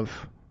out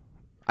of,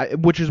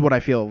 which is what I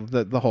feel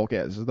that the Hulk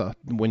is.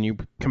 When you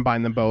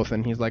combine them both,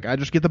 and he's like, I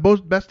just get the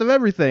best of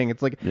everything.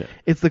 It's like,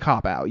 it's the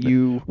cop out.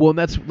 Well, and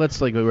that's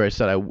like where I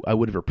said I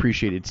would have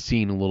appreciated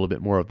seeing a little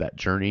bit more of that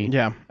journey.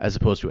 Yeah. As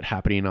opposed to it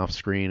happening off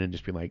screen and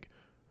just being like,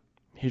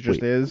 he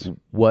just is.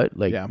 What?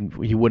 Like, Yeah.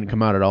 he wouldn't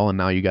come out at all, and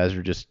now you guys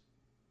are just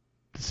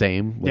the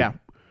same. Like, Yeah.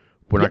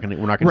 We're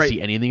not gonna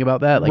see anything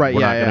about that. Like, Right.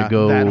 we're Yeah. not gonna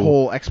go that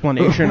whole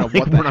explanation of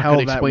like, what the we're not hell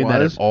gonna that explain was.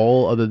 that at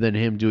all, other than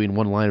him doing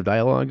one line of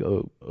dialogue.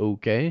 Oh,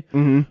 okay.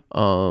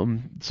 Mm-hmm.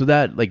 So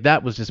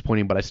that was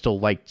disappointing, but I still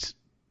liked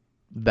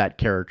that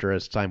character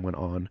as time went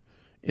on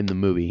in the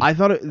movie. I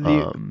thought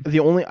the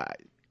only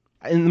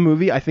in the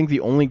movie, I think the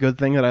only good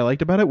thing that I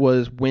liked about it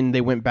was when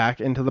they went back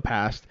into the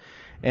past,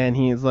 and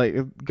he's like,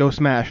 "Go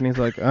smash," and he's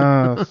like,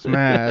 "Oh,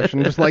 smash,"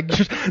 and just like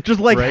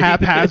Right?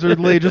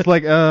 haphazardly, just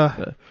like, well,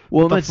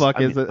 what the that's- fuck I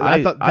mean, is it?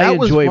 I thought that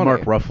was enjoy funny.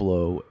 Mark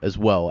Ruffalo as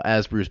well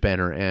as Bruce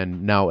Banner,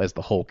 and now as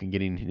the Hulk, and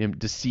getting him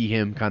to see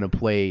him kind of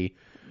play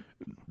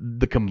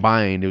the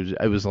combined.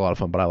 It was a lot of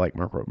fun, but I like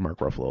Mark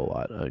Ruffalo a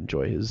lot. I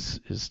enjoy his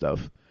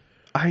stuff.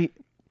 I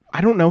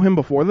don't know him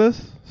before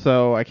this,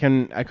 so I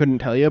couldn't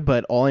tell you,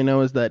 but all I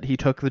know is that he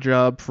took the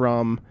job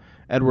from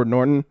Edward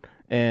Norton,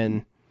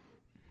 and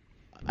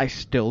I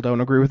still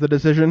don't agree with the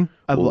decision.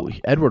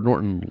 Edward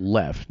Norton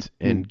left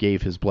and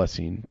gave his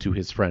blessing to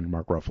his friend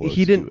Mark Ruffalo.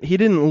 He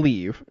didn't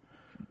leave.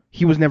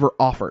 He was never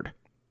offered.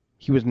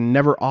 He was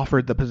never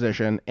offered the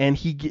position, and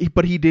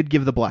but he did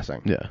give the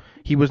blessing. Yeah.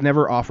 He was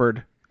never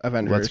offered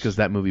Avengers. Well, that's because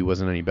that movie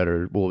wasn't any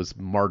better. Well, it was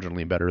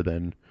marginally better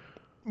than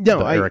no,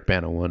 the Eric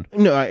Bana one.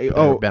 No,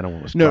 Eric Bana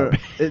one was no,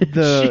 garbage.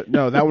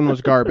 that one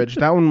was garbage.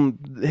 That one,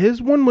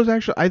 his one was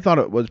actually, I thought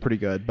it was pretty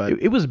good, but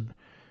It was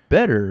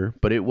better,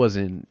 but it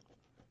wasn't.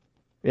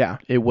 yeah.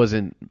 It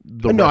wasn't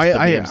the No, rest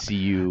of I- the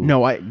MCU.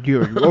 No,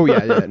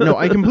 yeah. No,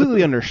 I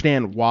completely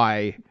understand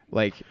why,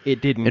 like,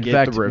 it didn't In get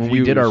fact, the reviews. when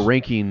we did our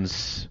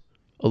rankings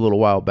a little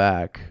while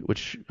back,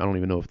 which I don't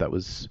even know if that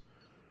was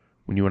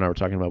when you and I were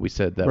talking about, we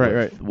said that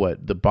Right.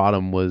 what the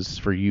bottom was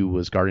for you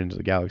was Guardians of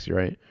the Galaxy,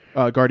 right?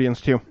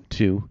 Guardians 2.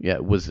 2. Yeah,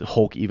 was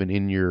Hulk even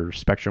in your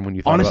spectrum when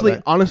you thought Honestly,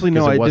 about that?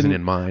 no, 'Cause I it wasn't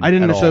didn't. in mine. I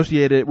didn't at all.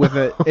 associate it with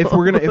it. If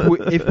we're gonna,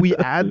 if we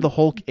add the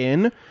Hulk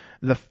in,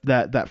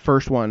 that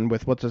first one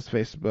with what's his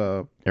face,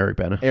 Eric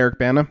Bana. Eric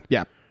Bana,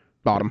 yeah,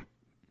 bottom,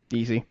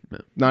 easy.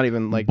 Not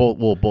even like both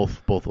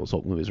those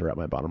Hulk movies are at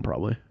my bottom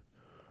probably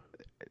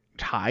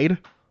tied.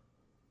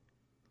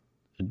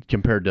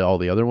 compared to all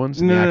the other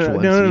ones. in No, the no,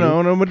 actual no,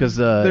 MCU. no, but because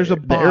there's a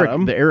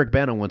bottom. The Eric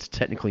Bana one's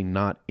technically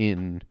not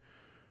in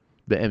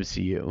the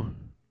MCU.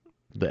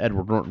 The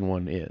Edward Norton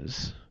one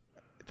is.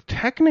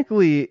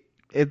 Technically,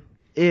 it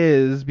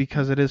is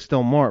because it is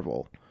still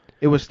Marvel.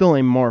 It was still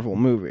a Marvel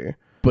movie.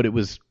 But it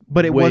was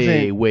But it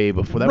wasn't- way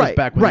before. That was Right,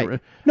 back when right. they were,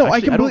 No, I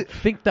actually, I don't complete-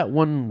 think that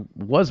one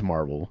was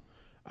Marvel.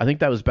 I think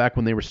that was back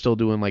when they were still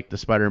doing like the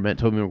Spider-Man,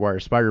 Tobey Maguire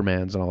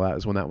Spider-Mans and all that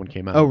is when that one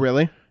came out. Oh,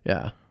 really?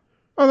 Yeah.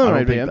 Oh, that I might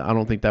don't be think it. I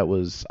don't think that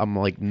was. I'm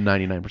like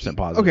 99%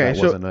 positive. Okay,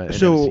 that wasn't an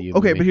so MCU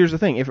okay, movie. but here's the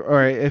thing: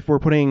 if we're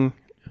putting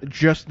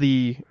just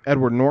the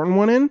Edward Norton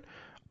one in,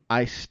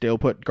 I still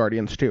put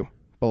Guardians 2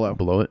 below.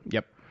 below it.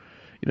 Yep.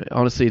 You know,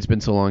 honestly, it's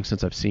been so long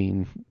since I've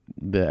seen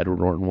the Edward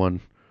Norton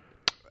one.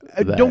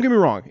 that- Don't get me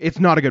wrong; it's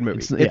not a good movie.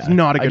 It's yeah.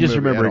 not a good movie. I just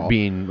remember at it all.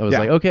 being. I was Yeah.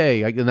 like,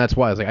 okay, and that's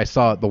why I was like, I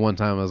saw it the one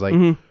time. I was like,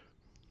 Mhm.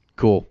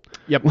 cool.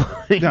 Yep.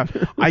 Yeah,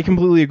 I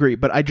completely agree.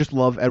 But I just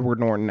love Edward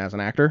Norton as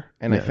an actor,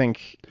 and I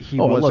think he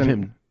I wasn't. love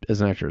him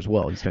as an actor as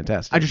well. He's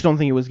fantastic. I just don't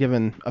think he was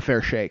given a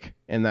fair shake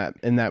in that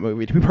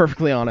movie. To be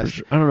perfectly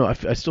honest, I don't know.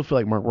 I still feel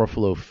like Mark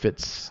Ruffalo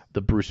fits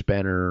the Bruce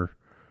Banner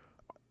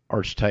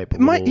archetype. He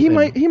might be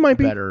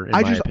better. In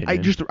my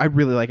opinion. I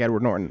really like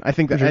Edward Norton. I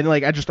think that, and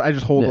like, I just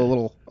hold a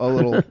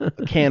little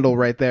candle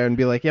right there and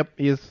be like, yep,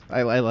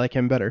 I like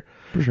him better.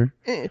 For sure.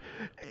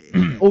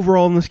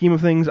 Overall, in the scheme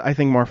of things, I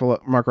think Mark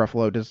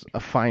Ruffalo does a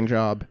fine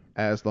job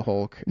as the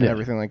Hulk and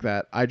everything like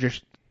that. I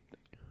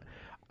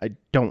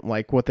don't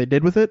like what they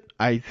did with it.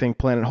 I think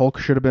Planet Hulk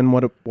should have been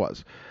what it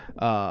was.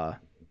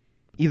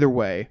 Either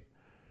way,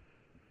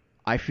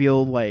 I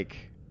feel like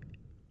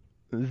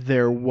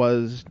there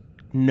was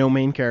no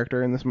main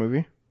character in this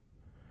movie.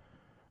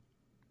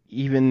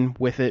 Even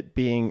with it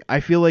being, I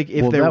feel like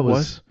if there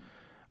was,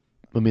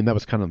 I mean, that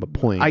was kind of the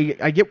point.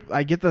 I get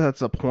that that's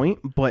the point,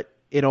 but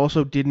it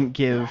also didn't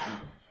give.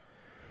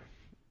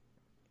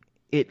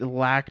 It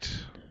lacked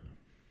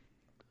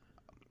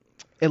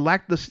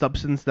the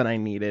substance that I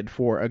needed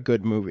for a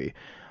good movie.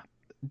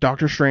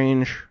 Doctor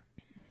Strange,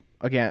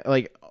 again,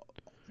 like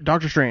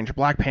Doctor Strange,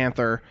 Black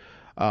Panther,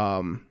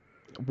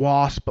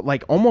 Wasp,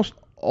 like almost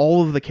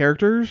all of the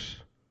characters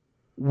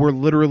were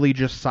literally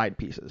just side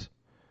pieces.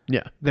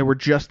 Yeah. They were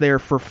just there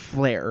for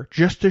flair,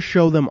 just to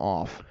show them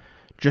off,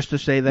 just to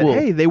say that,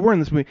 hey, they were in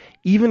this movie.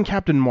 Even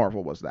Captain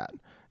Marvel was that.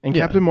 And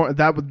Captain Marvel,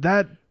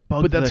 that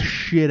bugged the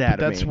shit out of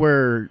me. That's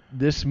where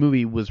this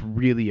movie was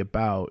really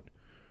about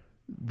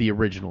the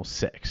original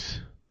 6.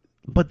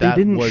 But they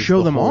didn't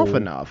show them off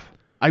enough.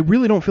 I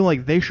really don't feel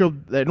like they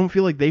showed. I don't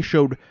feel like they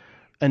showed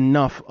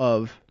enough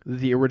of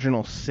the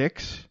original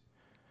 6.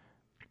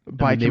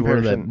 By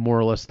comparison, they were more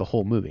or less the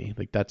whole movie.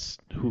 Like that's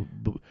who.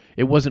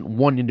 It wasn't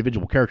one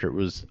individual character. It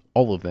was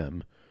all of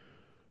them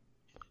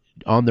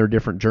on their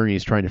different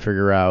journeys trying to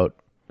figure out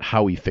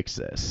how we fix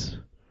this.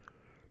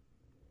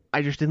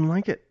 I just didn't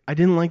like it. I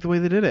didn't like the way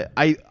they did it.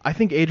 I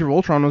think Age of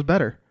Ultron was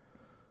better.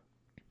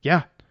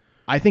 Yeah.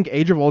 I think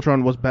Age of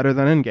Ultron was better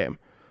than Endgame.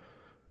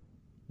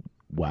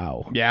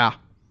 Wow. Yeah.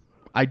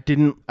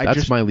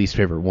 That's my least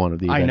favorite one of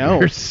the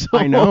Avengers.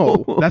 I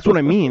know. That's what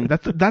I mean.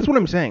 That's what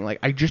I'm saying. Like,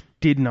 I just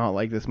did not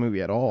like this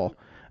movie at all.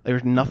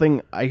 There's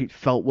nothing I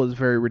felt was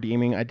very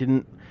redeeming.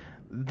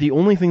 The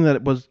only thing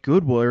that was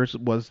good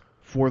was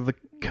for the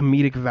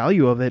comedic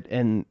value of it,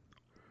 and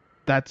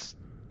that's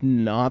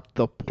not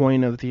the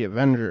point of the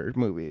Avengers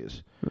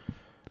movies.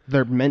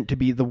 They're meant to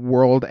be the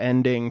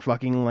world-ending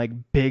fucking, like,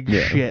 big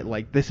shit.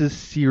 Like, this is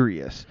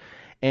serious.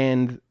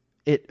 And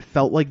it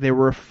felt like they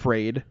were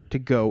afraid to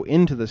go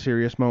into the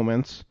serious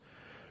moments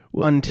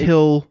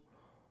until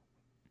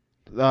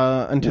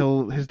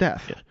his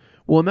death. Yeah.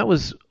 Well, and that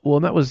was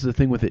the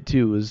thing with it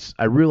too. Is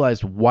I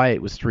realized why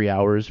it was 3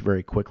 hours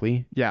very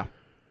quickly. Yeah.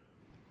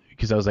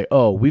 Because I was like,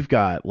 oh, we've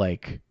got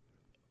like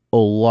a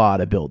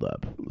lot of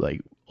buildup,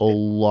 like a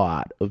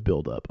lot of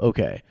buildup.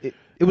 Okay.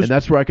 And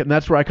that's where I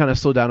kind of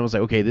slowed down and was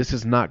like, okay, this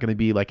is not going to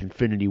be like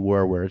Infinity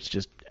War where it's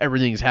just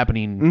everything's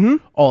happening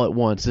all at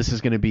once. This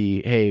is going to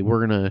be, hey,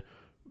 we're going to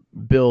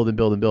build and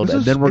build and build,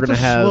 and then we're going to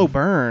have slow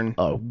burn,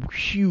 a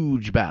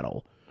huge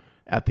battle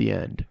at the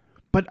end.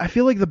 But I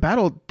feel like the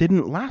battle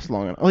didn't last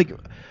long enough. Like,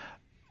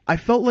 I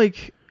felt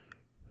like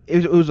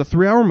it was a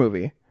 3-hour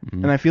movie,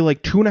 and I feel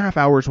like 2.5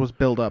 hours was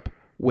build up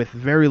with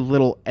very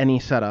little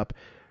any setup.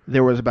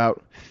 There was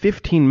about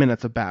 15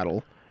 minutes of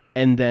battle,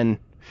 and then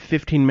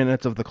 15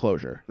 minutes of the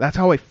closure. That's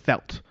how I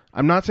felt.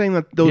 I'm not saying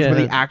that those were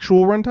the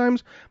actual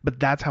runtimes, but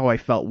that's how I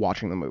felt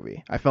watching the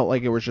movie. I felt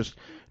like it was just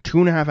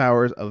 2.5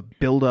 hours of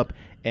build up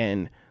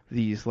and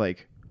these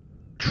like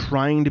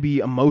trying to be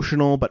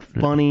emotional but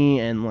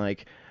funny and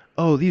like,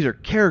 oh, these are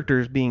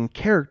characters being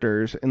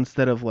characters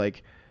instead of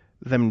like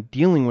them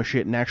dealing with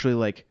shit and actually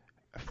like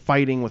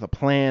fighting with a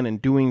plan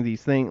and doing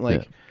these things.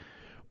 Like,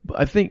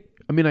 But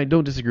I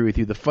don't disagree with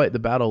you. The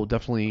battle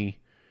definitely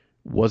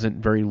wasn't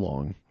very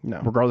long.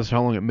 No. Regardless of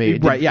how long it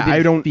made. Right, yeah,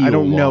 I don't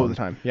know the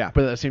time. Yeah.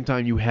 But at the same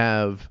time you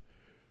have,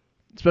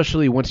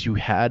 especially once you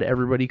had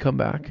everybody come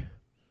back,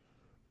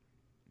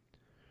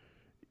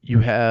 you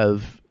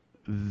have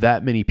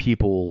that many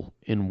people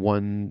in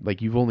one,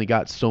 like you've only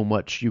got so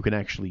much you can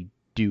actually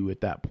do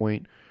at that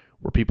point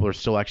where people are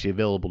still actually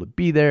available to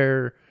be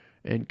there,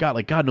 and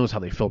God knows how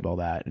they filmed all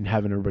that and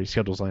having everybody's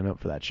schedules line up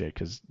for that shit,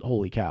 because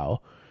holy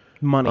cow.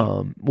 Money.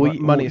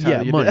 Money is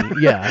how money.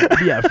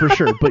 Yeah, for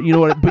sure. But you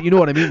know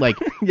what I mean? Like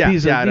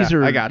these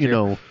are I got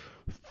you.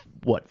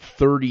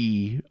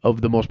 30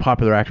 of the most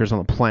popular actors on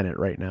the planet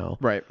right now.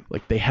 Right.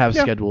 Like they have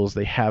schedules,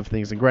 they have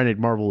things, and granted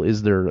Marvel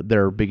is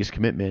their biggest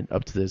commitment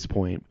up to this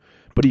point.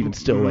 But even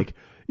still, like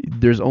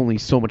there's only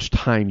so much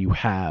time you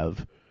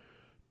have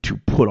to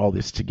put all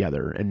this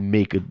together and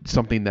make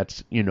something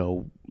that's,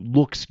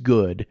 looks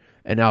good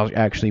and now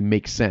actually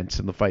makes sense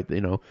in the fight,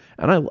 and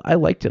I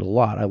liked it a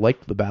lot. I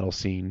liked the battle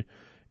scene.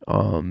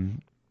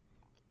 Even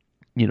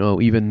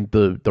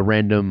the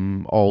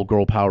random all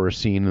girl power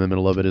scene in the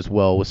middle of it as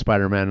well with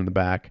Spider-Man in the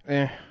back.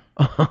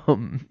 I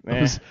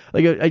was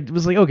like, I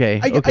was like, okay,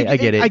 I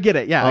get it. I get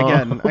it. Yeah,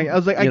 again, I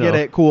was like, I get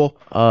it. Cool.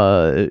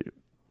 But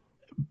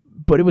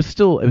it was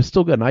still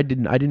good. And I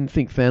didn't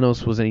think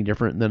Thanos was any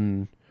different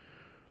than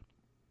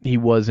he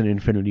was in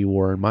Infinity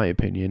War, in my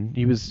opinion.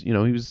 He was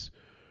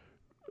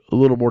a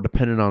little more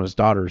dependent on his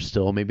daughter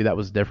still. Maybe that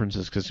was the difference,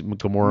 is because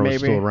Gamora was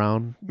still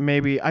around.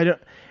 Maybe I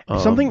don't.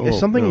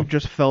 Something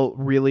just felt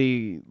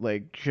really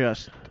like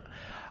just.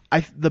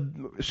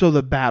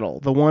 The battle,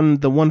 the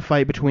one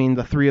fight between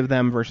the three of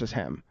them versus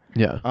him.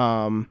 Yeah.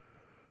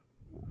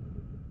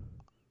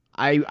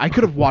 I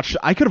could have watched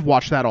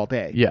that all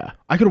day. Yeah.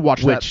 I could have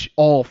watched that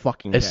all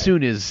fucking day. As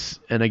soon as,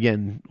 and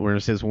again, I'm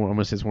gonna say this one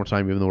more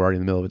time, even though we're already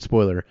in the middle of it.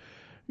 Spoiler: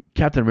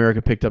 Captain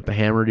America picked up the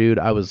hammer, dude.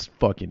 I was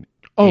fucking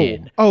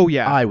in. Oh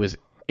yeah. I was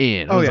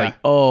in. I was like,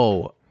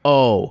 oh,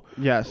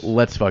 yes,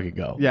 let's fucking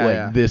go. Yeah, like,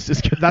 yeah. This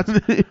is good.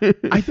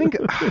 I think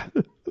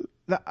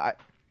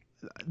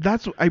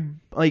that's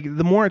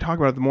the more I talk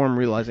about it, the more I'm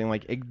realizing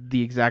like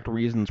the exact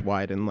reasons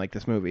why I didn't like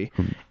this movie,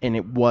 and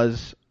it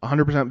was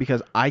 100%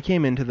 because I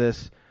came into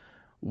this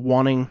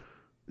wanting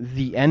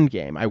the end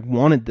game. I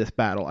wanted this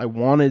battle. I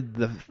wanted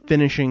the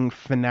finishing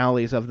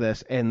finales of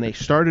this, and they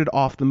started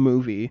off the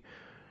movie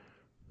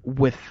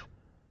with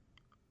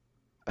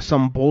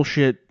some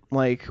bullshit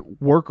like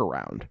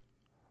workaround.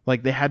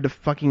 Like they had to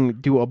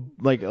fucking do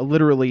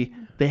literally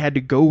they had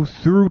to go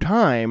through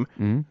time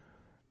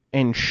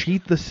and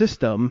cheat the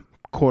system,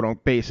 quote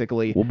unquote,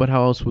 basically. Well, but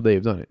how else would they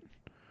have done it?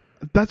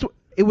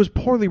 It was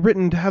poorly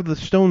written to have the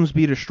stones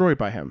be destroyed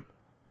by him.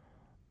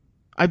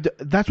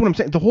 That's what I'm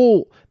saying. The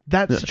whole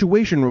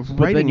situation of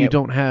but writing then you it.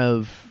 don't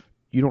have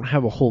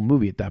a whole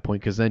movie at that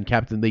point, because then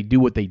they do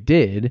what they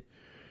did.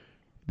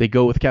 They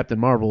go with Captain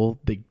Marvel.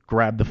 They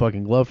grab the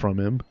fucking glove from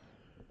him,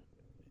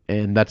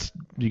 and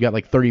you got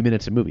like 30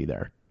 minutes of movie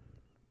there.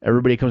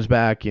 Everybody comes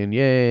back and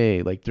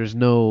yay! Like there's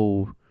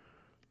no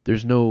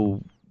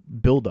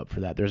build up for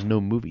that. There's no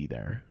movie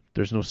there.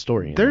 There's no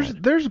story.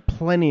 There's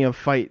plenty of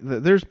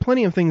There's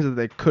plenty of things that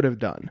they could have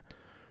done.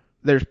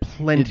 There's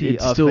plenty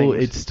of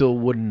things. It still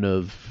wouldn't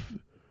have.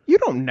 You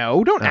don't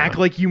know. Don't act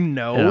like you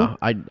know.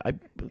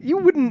 You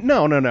wouldn't.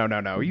 No.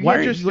 You why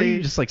can't are just you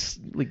say. just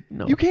like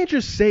no? You can't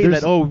just say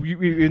that. Oh,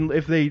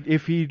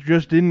 if he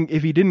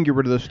didn't get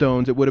rid of the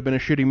stones, it would have been a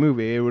shitty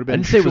movie. It would have been.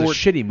 I didn't say it was a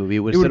shitty movie. It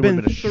would have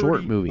been a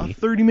short movie. A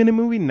 30-minute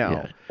movie. No.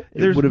 Yeah.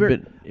 It would have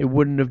been. It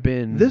wouldn't have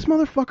been. This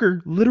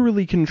motherfucker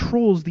literally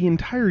controls the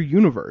entire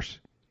universe.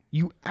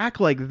 You act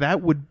like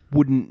that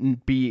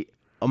wouldn't be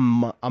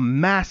a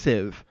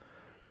massive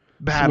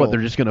battle. So what?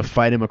 They're just gonna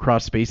fight him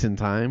across space and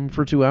time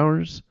for 2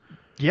 hours?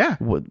 Yeah.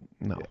 What?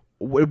 No.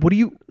 What do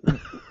you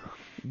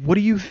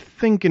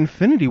think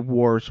Infinity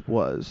Wars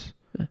was?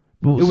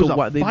 Well, it was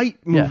a fight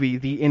movie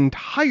the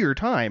entire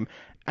time.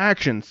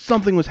 Action.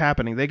 Something was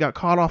happening. They got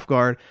caught off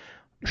guard.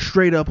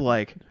 Straight up,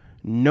 like,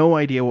 no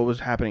idea what was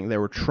happening. They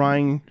were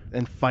trying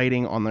and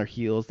fighting on their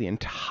heels the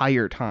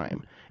entire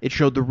time. It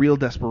showed the real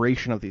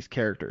desperation of these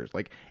characters.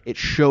 Like, it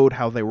showed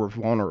how they were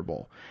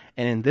vulnerable.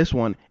 And in this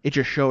one, it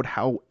just showed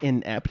how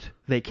inept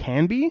they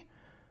can be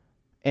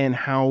and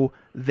how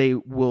they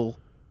will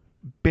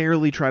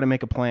barely try to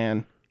make a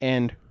plan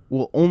and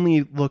will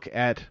only look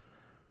at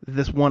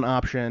this one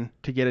option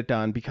to get it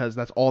done because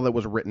that's all that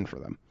was written for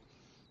them.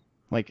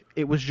 Like,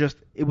 there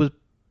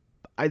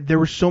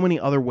were so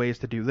many other ways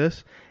to do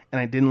this, and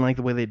I didn't like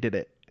the way they did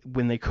it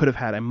when they could have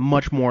had a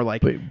much more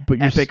like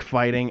epic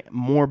fighting,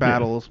 more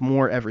battles,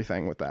 more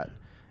everything with that.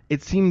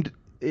 It seemed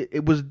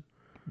it was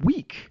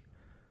weak.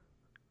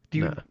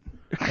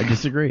 I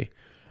disagree.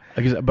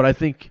 But I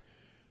think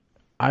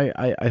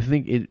I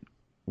think it.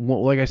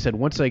 Like I said,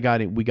 once we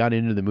got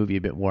into the movie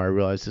a bit more, I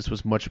realized this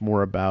was much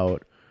more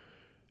about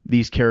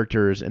these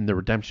characters and the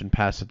redemption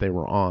path that they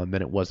were on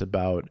than it was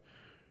about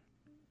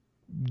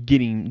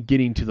getting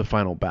to the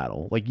final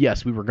battle. Like,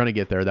 yes, we were going to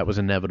get there. That was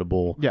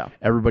inevitable. Yeah.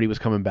 Everybody was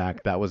coming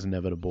back. That was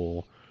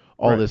inevitable.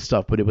 All this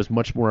stuff. But it was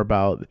much more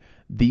about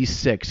these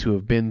six who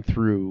have been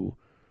through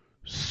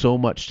so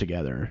much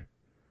together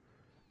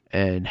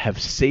and have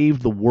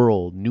saved the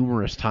world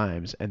numerous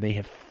times, and they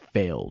have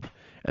failed.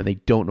 And they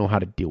don't know how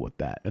to deal with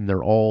that. And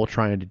they're all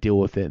trying to deal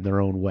with it in their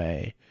own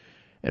way.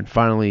 And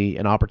finally,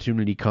 an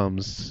opportunity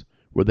comes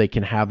where they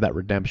can have that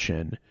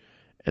redemption.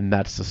 And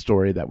that's the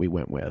story that we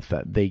went with,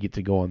 that they get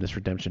to go on this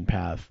redemption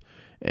path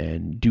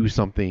and do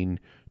something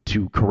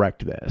to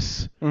correct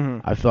this. Mm-hmm.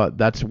 I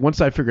thought once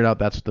I figured out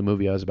that's what the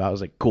movie was about, I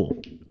was like,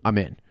 cool, I'm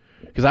in.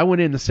 Because I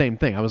went in the same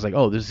thing. I was like,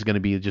 oh, this is going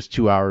to be just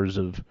 2 hours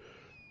of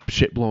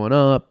shit blowing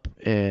up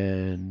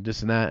and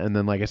this and that. And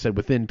then, like I said,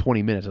 within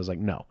 20 minutes, I was like,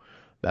 no.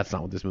 That's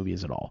not what this movie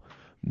is at all.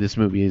 This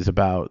movie is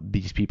about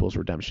these people's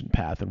redemption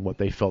path and what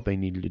they felt they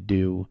needed to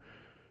do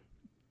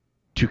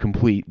to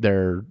complete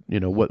their,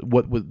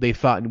 what they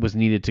thought was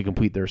needed to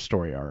complete their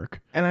story arc.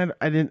 And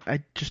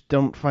I just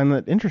don't find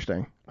that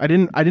interesting. I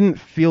didn't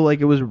feel like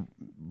it was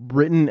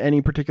written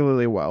any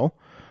particularly well.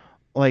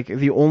 Like,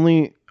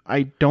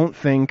 I don't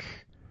think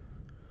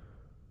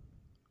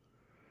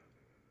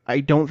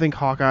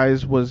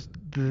Hawkeye's was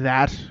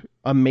that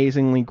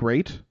amazingly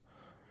great.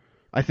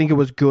 I think it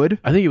was good.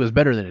 I think it was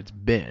better than it's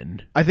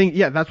been. I think,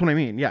 yeah, that's what I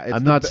mean. Yeah,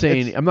 I'm not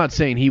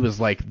saying he was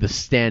like the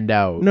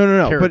standout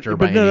no, character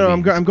but by no, any no,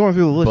 means. I'm going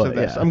through the list But, of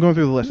this. yeah. I'm going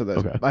through the list of this.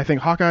 Okay. I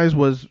think Hawkeye's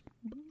was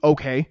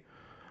okay.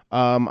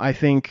 I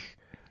think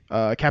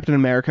Captain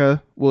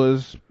America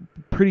was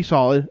pretty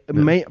solid.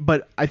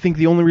 But I think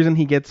the only reason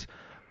he gets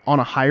on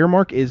a higher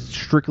mark is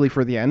strictly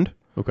for the end.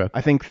 Okay.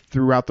 I think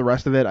throughout the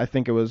rest of it, I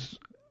think it was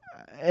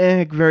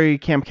very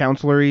camp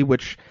counselor-y,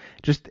 which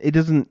just it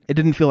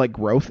didn't feel like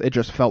growth. It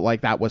just felt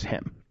like that was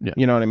him. Yeah.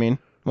 You know what I mean?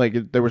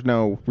 Like there was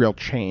no real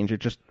change. It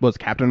just was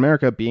Captain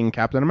America being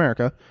Captain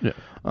America. Yeah.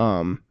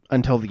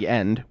 Until the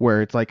end,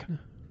 where it's like,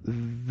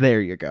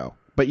 there you go.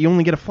 But you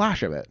only get a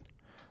flash of it.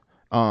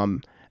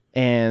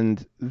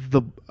 And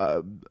the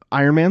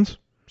Iron Man's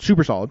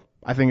super solid.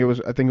 I think it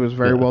was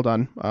very well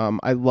done.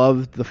 I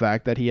loved the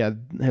fact that he had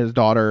his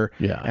daughter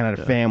and had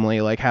a family.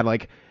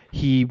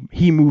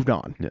 He moved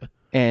on. Yeah.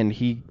 And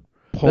he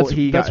pulled.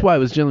 That's why I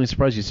was genuinely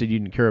surprised you said you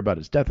didn't care about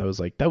his death. I was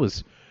like,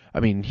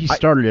 he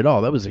started it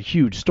all. That was a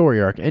huge story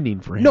arc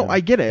ending for him. No,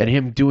 I get it. And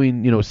him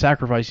doing,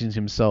 sacrificing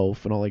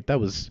himself and all, like, that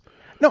was.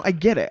 No, I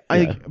get it.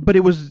 Yeah. But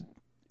it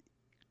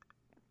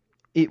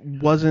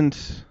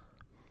wasn't.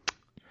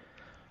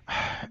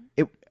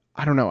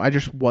 I don't know. I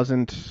just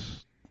wasn't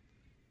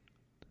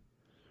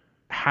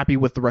happy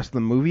with the rest of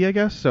the movie, I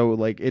guess.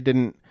 So it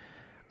didn't.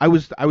 I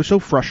was so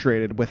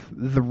frustrated with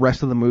the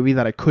rest of the movie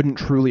that I couldn't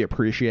truly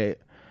appreciate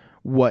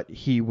what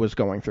he was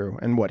going through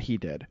and what he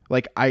did.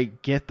 I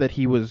get that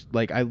he was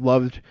I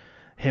loved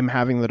him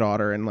having the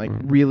daughter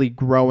and really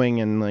growing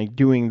and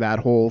doing that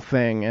whole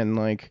thing and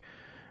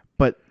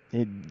but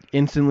it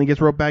instantly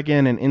gets roped back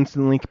in and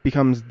instantly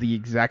becomes the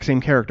exact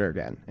same character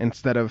again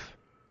instead of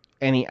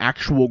any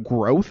actual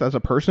growth as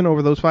a person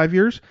over those 5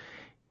 years.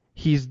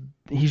 He's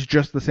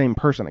just the same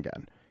person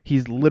again.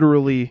 He's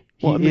literally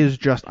is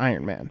just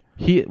Iron Man.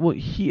 He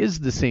is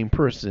the same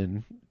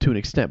person to an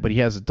extent, but he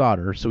has a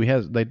daughter, so he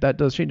has that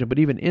does change him. But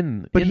even he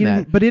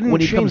didn't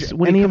change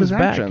any of his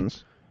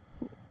actions.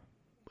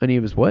 Any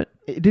of his what?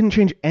 It didn't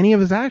change any of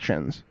his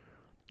actions.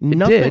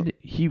 Nothing. It did.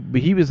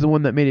 He was the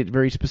one that made it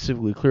very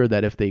specifically clear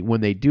that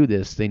when they do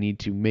this, they need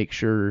to make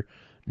sure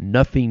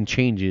nothing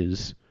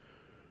changes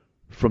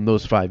from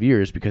those 5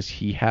 years because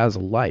he has a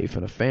life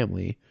and a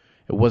family.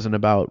 It wasn't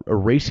about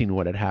erasing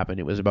what had happened.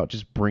 It was about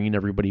just bringing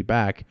everybody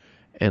back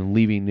and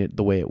leaving it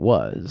the way it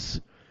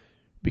was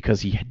because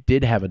he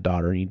did have a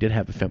daughter and he did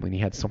have a family and he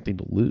had something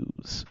to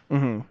lose.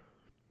 Mm-hmm.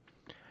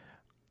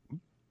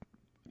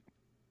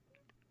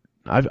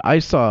 I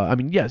saw.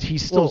 Yes,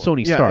 he's still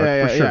Tony Stark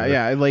for sure.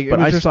 Yeah.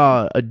 But I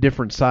saw a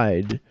different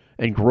side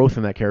and growth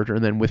in that character,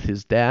 and then with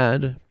his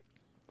dad,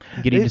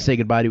 getting to say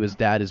goodbye to his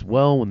dad as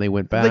well when they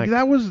went back.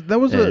 That was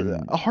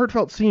a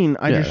heartfelt scene.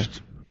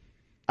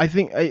 I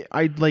think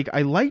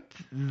I liked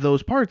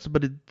those parts,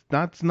 but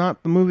that's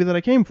not the movie that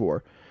I came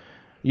for.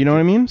 You know what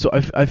I mean? So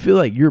I feel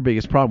like your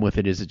biggest problem with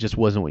it is it just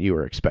wasn't what you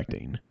were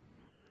expecting.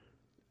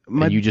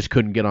 And you just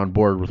couldn't get on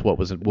board with what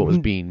was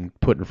being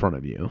put in front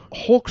of you.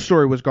 Hulk's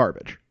story was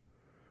garbage.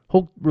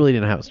 Hulk really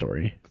didn't have a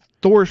story.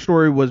 Thor's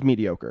story was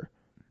mediocre.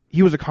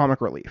 He was a comic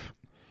relief.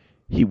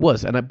 He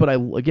was, but I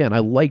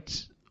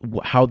liked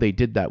how they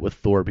did that with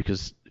Thor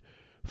because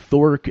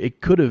Thor, it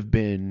could have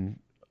been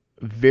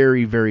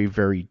very, very,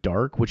 very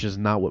dark, which is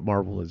not what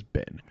Marvel has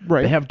been.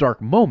 Right. They have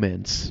dark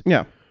moments.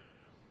 Yeah.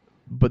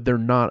 But they're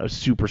not a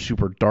super,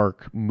 super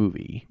dark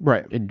movie.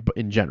 Right.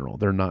 In general,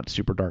 they're not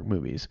super dark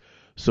movies.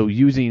 So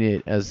using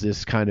it as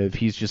this kind of,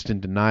 he's just in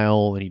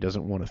denial and he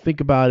doesn't want to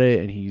think about it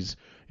and he's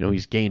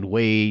gained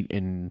weight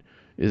and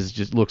is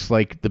just looks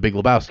like the Big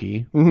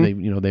Lebowski.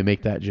 Mm-hmm. They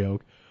make that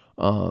joke.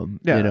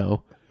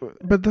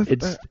 But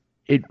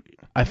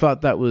I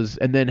thought that was,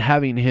 and then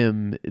having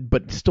him,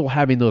 but still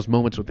having those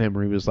moments with him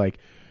where he was like,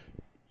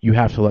 you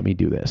have to let me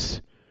do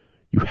this.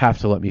 You have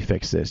to let me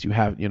fix this. You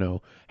have,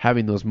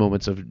 having those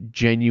moments of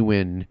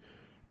genuine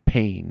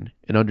pain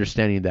and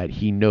understanding that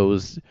he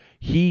knows,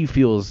 he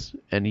feels,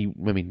 and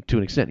to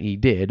an extent he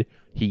did,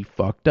 he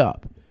fucked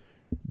up.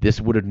 This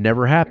would have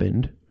never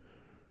happened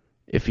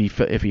if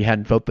he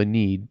hadn't felt the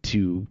need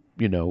to,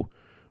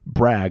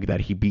 brag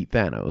that he beat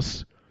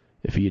Thanos.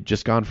 If he had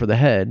just gone for the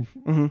head,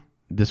 mm-hmm.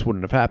 this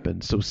wouldn't have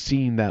happened. So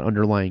seeing that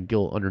underlying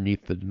guilt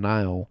underneath the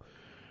denial,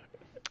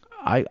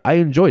 I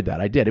enjoyed that.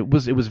 I did. It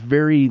was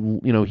very,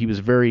 he was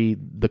very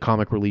the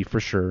comic relief for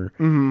sure,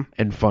 mm-hmm.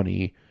 and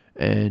funny.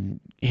 And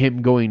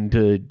him going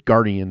to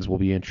Guardians will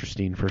be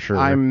interesting for sure.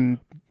 I'm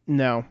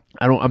not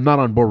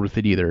on board with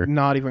it either.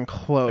 Not even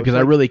close. Because I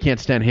really can't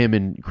stand him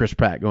and Chris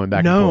Pratt going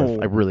back and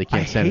forth. I really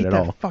can't stand it at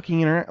all.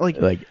 Fucking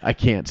I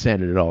can't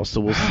stand it at all.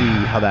 So we'll see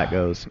how that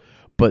goes.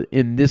 But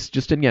in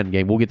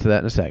Endgame, we'll get to that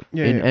in a sec.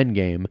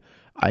 Endgame,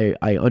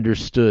 I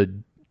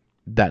understood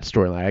that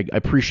storyline. I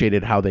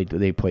appreciated how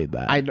they played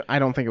that. I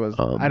don't think it was.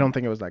 I don't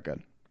think it was that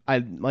good.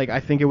 I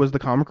think it was the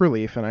comic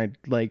relief, and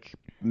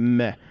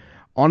meh.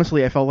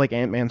 Honestly, I felt like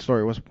Ant-Man's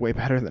story was way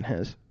better than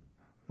his.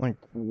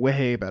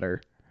 Way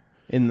better.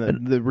 In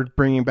the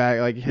bringing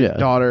back his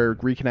daughter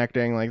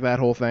reconnecting, that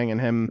whole thing,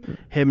 and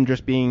him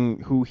just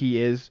being who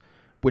he is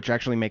which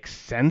actually makes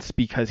sense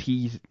because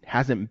he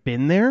hasn't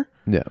been there.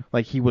 Yeah.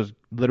 Like, he was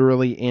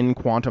literally in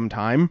quantum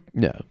time.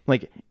 Yeah.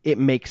 Like, it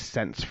makes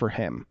sense for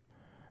him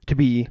to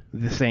be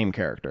the same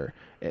character.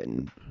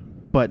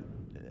 But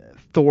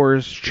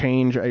Thor's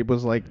change, I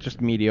was like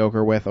just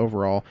mediocre with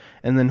overall.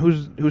 And then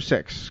who's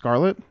 6?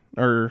 Scarlet?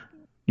 Or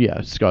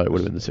Yeah, Scarlet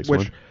would have been the 6th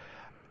one.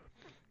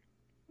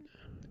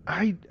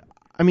 I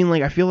mean,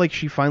 like, I feel like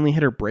she finally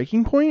hit her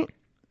breaking point,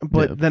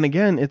 but then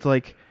again, it's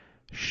like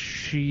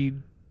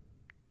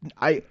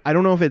I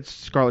don't know if it's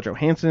Scarlett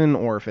Johansson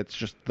or if it's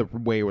just the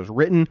way it was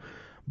written,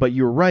 but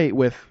you're right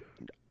with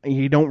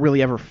you don't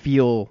really ever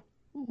feel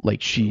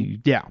like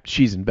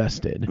she's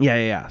invested.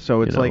 Yeah.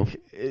 So it's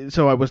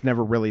so I was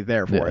never really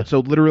there for it. So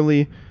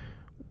literally,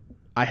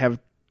 I have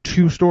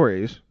 2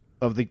 stories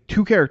of the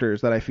 2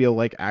 characters that I feel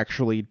like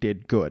actually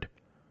did good.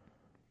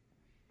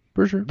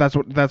 For sure. That's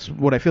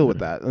what I feel with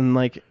that. And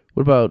like,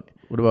 what about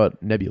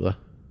Nebula?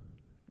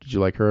 Did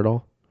you like her at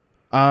all?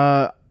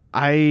 I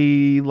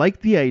like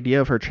the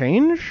idea of her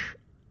change,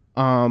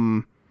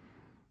 but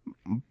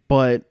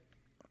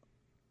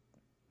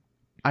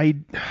I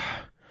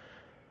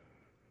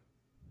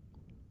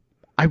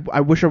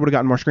wish I would have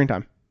gotten more screen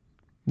time.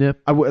 Yeah.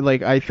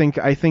 I think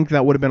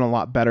that would have been a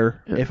lot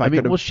better if I could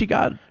have. Well, she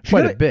got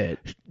quite a bit.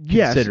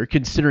 Yes.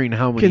 Considering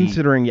how many.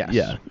 Yes.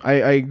 Yeah. I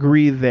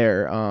agree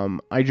there.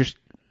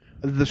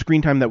 The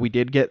screen time that we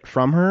did get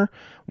from her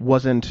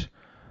wasn't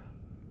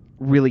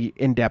really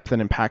in depth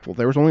and impactful.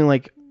 There was only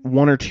like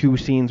 1 or 2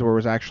 scenes where it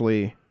was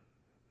actually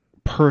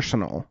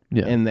personal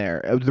in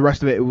there. The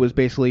rest of it was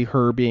basically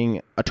her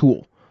being a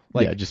tool.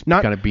 Like, just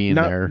kind of being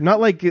there. Not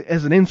like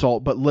as an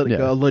insult, but like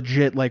a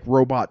legit like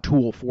robot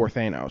tool for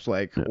Thanos.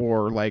 Like,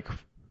 or like,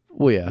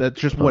 well, yeah, that's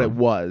just what it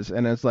was.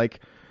 And it's like,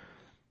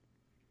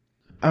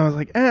 I was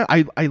like,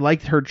 I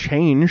liked her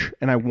change,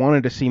 and I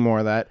wanted to see more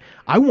of that.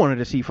 I wanted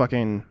to see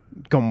fucking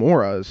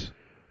Gamora's.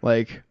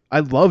 Like, I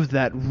loved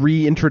that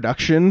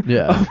reintroduction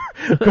of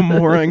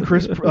Gamora and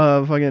Chris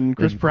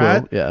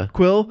Pratt.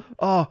 Quill.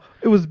 Oh,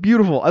 it was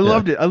beautiful. I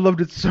loved it. I loved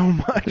it so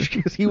much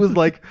because he was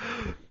like,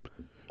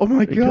 oh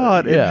my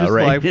god. And just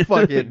like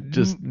fucking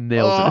just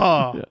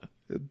nails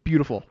it.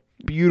 Beautiful.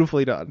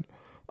 Beautifully done.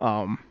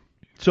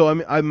 So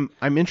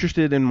I'm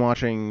interested in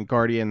watching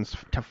Guardians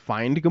to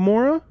find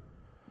Gamora.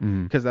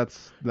 Because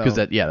that's going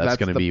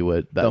to be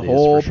what that the is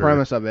whole for sure.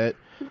 premise of it.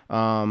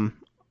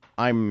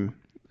 I'm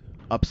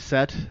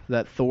upset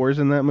that Thor's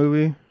in that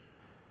movie.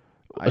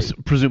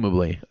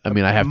 Presumably, I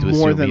mean, I have to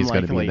assume he's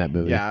going to be in that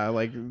movie. Yeah,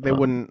 like they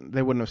wouldn't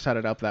have set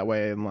it up that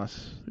way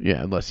unless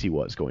he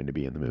was going to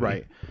be in the movie,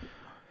 right?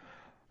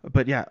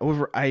 But yeah,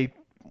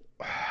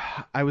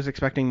 I was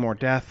expecting more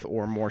death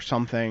or more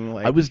something.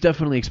 Like, I was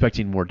definitely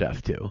expecting more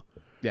death too.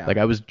 Yeah, like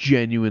I was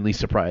genuinely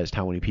surprised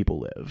how many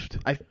people lived.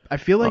 I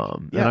feel like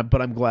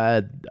but I'm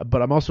glad.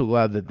 But I'm also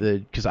glad that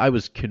because I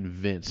was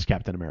convinced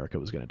Captain America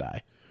was going to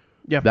die.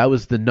 Yeah, that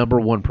was the number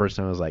one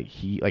person I was like,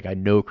 I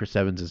know Chris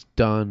Evans is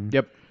done.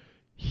 Yep.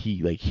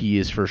 He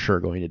is for sure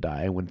going to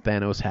die. And when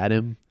Thanos had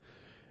him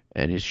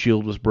and his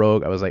shield was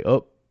broke, I was like,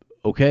 oh,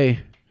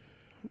 okay.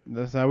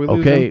 That's how we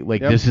lose him.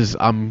 Like this is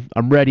I'm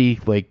ready.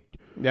 Like,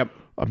 yep.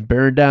 I'm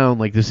bearing down.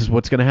 Like, this is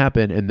what's gonna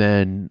happen. And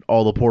then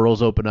all the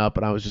portals open up,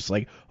 and I was just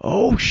like,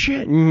 oh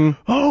shit. Mm-hmm.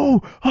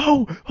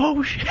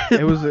 Oh shit.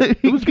 It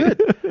was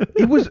good.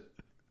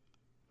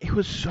 It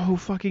was so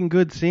fucking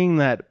good seeing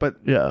that, but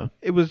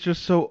it was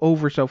just so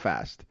over so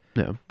fast.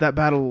 Yeah. That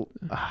battle.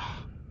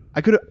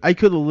 I could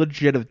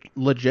have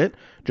legit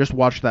just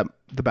watched the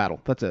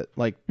battle. That's it.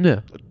 Like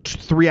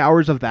 3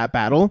 hours of that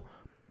battle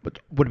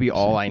would be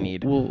all I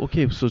need. Well,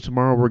 okay, so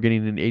tomorrow we're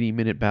getting an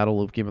 80-minute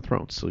battle of Game of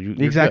Thrones. So you're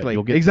exactly,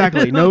 good.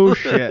 exactly. No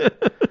shit.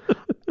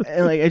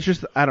 And like, it's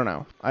just, I don't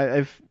know.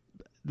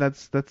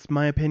 That's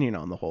my opinion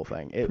on the whole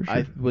thing. Sure.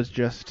 I was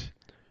just.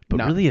 But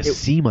really, a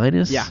C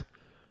minus? Yeah.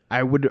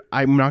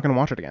 I'm not gonna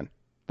watch it again.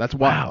 That's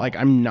why. Wow. Like,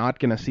 I'm not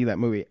gonna see that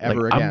movie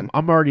ever again.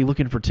 I'm already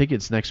looking for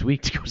tickets next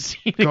week to go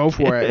see it. Go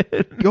for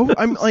it. Go.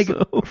 I'm like,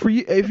 for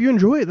you, if you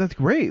enjoy it, that's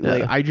great.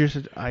 Yeah.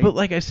 Like, But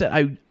like I said,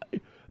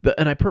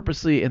 I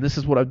purposely, and this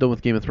is what I've done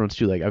with Game of Thrones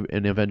too. Like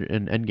in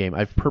Endgame,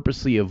 I've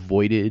purposely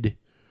avoided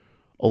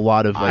a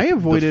lot of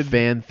the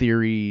fan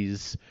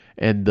theories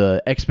and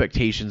the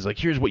expectations. Like,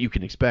 here's what you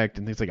can expect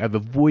and things like. I've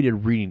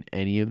avoided reading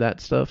any of that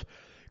stuff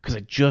because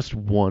I just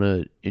want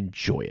to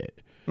enjoy it.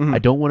 Mm-hmm. I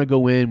don't want to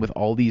go in with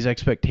all these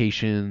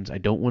expectations. I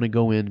don't want to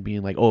go in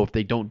being like, oh, if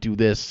they don't do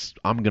this,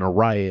 I'm gonna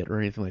riot or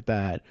anything like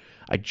that.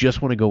 I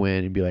just want to go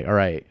in and be like, all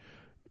right,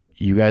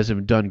 you guys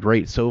have done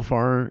great so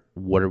far.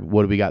 What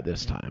do we got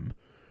this time?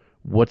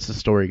 What's the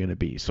story going to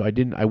be? So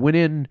I went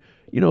in,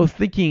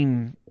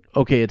 thinking,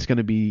 okay, it's going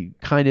to be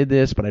kind of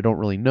this, but I don't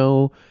really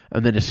know.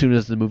 And then as soon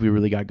as the movie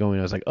really got going,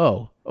 I was like,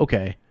 oh,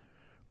 okay,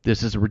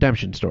 this is a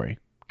redemption story.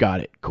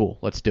 Got it. Cool.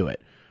 Let's do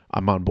it.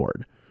 I'm on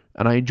board.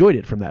 And I enjoyed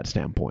it from that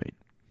standpoint.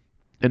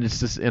 And it's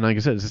just, and like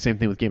I said, it's the same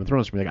thing with Game of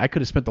Thrones for me. Like, I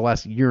could have spent the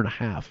last year and a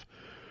half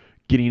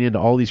getting into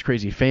all these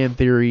crazy fan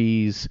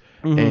theories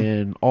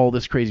and all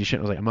this crazy shit.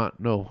 I was like,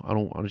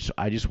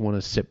 I just want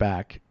to sit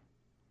back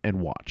and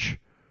watch.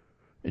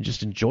 and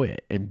just enjoy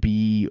it and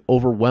be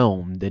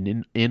overwhelmed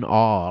and in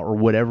awe or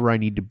whatever I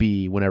need to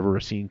be whenever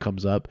a scene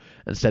comes up,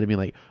 instead of being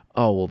like,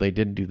 oh, well, they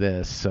didn't do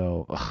this,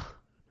 so, ugh.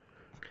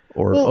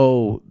 Or,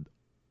 Well,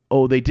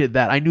 oh, they did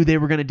that. I knew they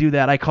were going to do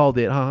that. I called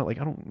it. Huh? Like,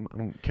 I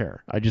don't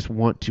care. I just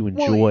want to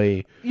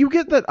enjoy. You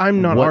get that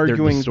I'm not what they're- the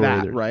arguing story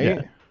that, they're- right?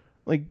 yeah.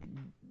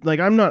 Like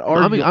I'm not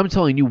arguing. I'm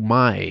telling you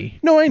my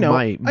No, I know.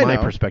 my I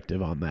know.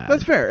 perspective on that.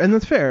 That's fair, and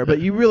that's fair. But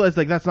you realize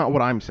like that's not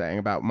what I'm saying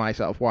about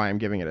myself. Why I'm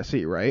giving it a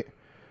C, right?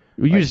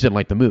 You just didn't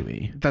like the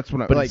movie. That's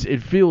what I But like.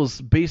 it feels,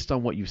 based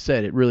on what you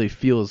said, it really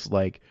feels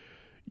like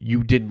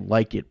you didn't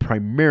like it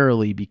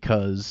primarily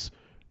because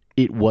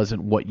it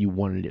wasn't what you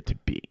wanted it to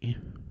be.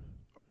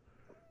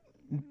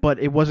 But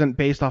it wasn't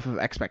based off of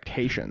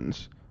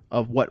expectations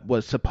of what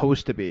was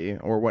supposed to be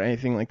or what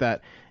anything like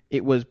that.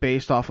 It was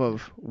based off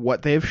of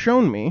what they've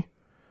shown me,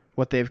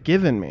 what they've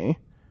given me,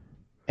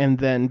 and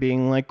then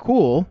being like,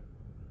 cool,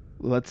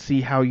 let's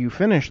see how you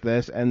finish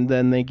this, and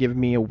then they give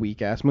me a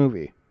weak ass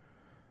movie.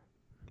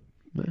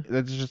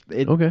 That's just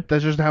it. Okay.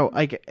 That's just how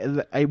like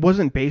it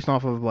wasn't based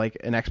off of like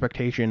an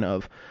expectation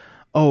of,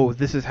 oh,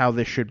 this is how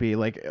this should be,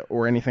 like,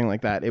 or anything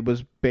like that. It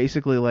was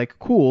basically like,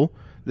 cool,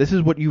 this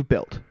is what you've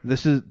built.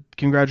 This is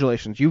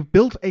congratulations, you've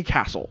built a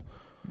castle.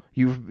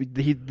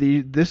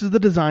 This is the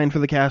design for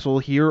the castle.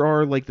 Here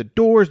are like the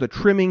doors, the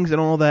trimmings, and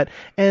all that,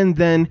 and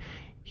then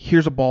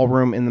here's a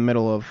ballroom in the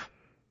middle of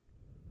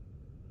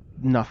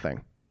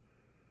nothing.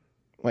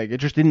 Like it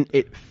just didn't.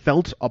 It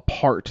felt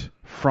apart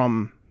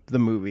from the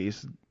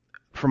movies,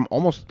 from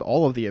almost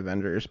all of the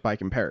Avengers by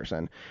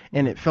comparison,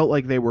 and it felt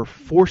like they were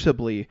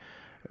forcibly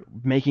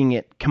making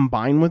it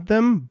combine with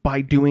them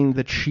by doing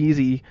the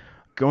cheesy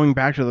going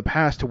back to the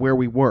past to where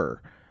we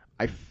were.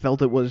 I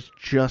felt it was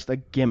just a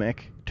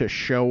gimmick to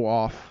show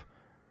off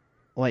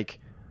like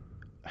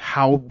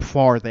how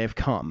far they've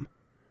come.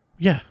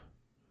 Yeah.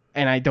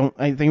 And I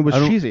think it was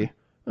cheesy.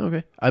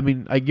 Okay. I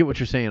mean, I get what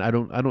you're saying. I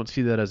don't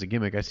see that as a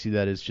gimmick. I see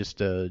that as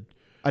just a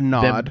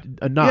nod.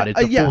 A nod.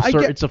 Yeah,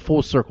 It's a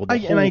full circle. I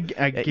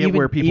get even,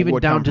 where people even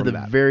would down come to from the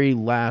that. very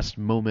last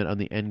moment on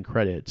the end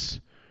credits.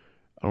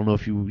 I don't know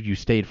if you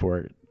stayed for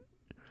it,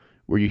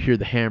 where you hear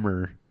the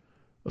hammer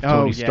of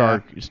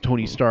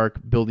Tony Stark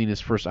building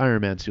his first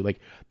Iron Man suit. Like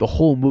the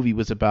whole movie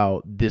was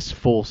about this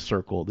full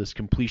circle, this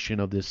completion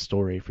of this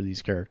story for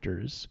these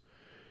characters.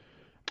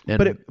 And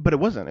But it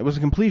wasn't. It was a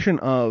completion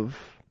of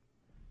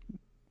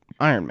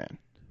Iron Man.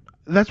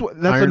 That's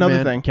Iron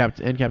another Man, thing.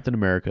 Captain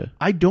America.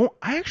 I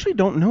actually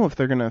don't know if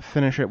they're gonna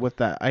finish it with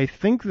that. I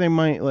think they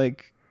might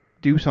like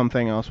do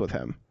something else with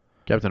him.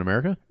 Captain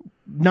America?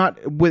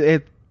 Not with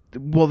it.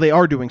 Well, they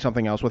are doing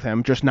something else with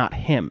him, just not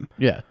him.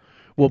 Yeah.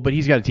 Well, but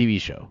he's got a TV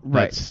show.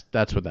 Right.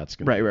 That's what that's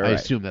going to be. Right. I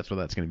assume that's what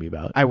that's going to be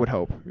about. I would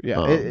hope.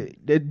 Yeah.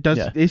 It does.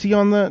 Yeah. Is he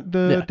on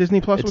the Disney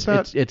Plus with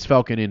that? It's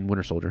Falcon and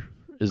Winter Soldier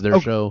is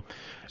their show.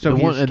 So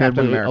he's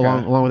Captain America.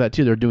 Along with that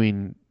too, they're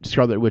doing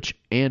Scarlet Witch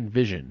and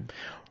Vision,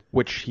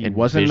 which he and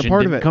wasn't Vision a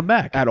part of didn't it come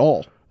back at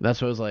all.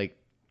 That's what I was like.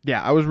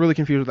 Yeah, I was really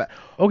confused with that.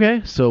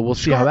 Okay, so we'll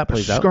see how that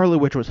plays out. Scarlet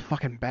Witch was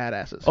fucking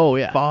badasses. Oh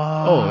yeah.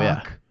 Fuck. Oh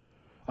yeah.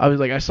 I was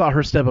like, I saw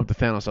her step up to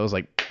Thanos. I was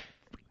like,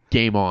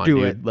 game on, Do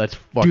dude. it. Let's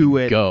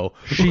fucking go.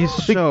 She's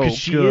so 'Cause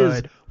she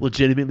good. is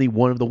legitimately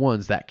one of the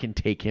ones that can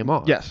take him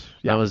on. Yes.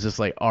 Yeah. I was just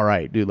like, all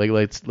right, dude. Like,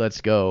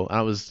 let's go. And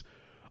I was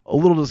a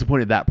little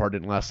disappointed that part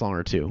didn't last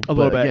longer too. A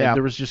little bit. Again, Yeah.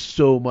 there was just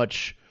so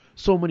much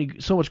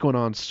going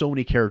on, so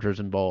many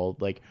characters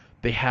involved. Like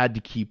they had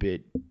to keep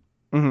it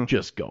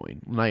just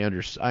going, and I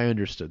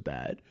understood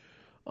that.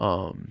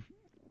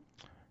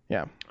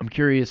 Yeah. I'm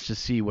curious to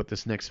see what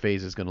this next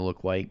phase is going to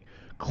look like.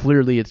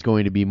 Clearly, it's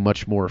going to be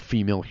much more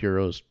female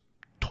heroes.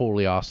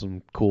 Totally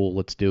awesome, cool.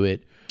 Let's do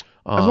it.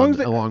 As long as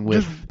they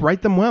just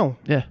write them well.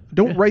 Yeah.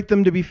 Don't write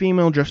them to be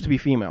female just to be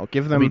female.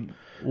 Give them.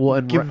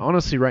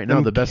 Honestly, right now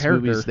them the best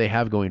character. movies they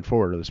have going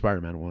forward are the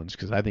Spider-Man ones,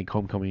 because I think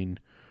Homecoming.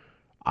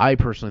 I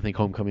personally think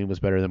Homecoming was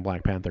better than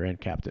Black Panther and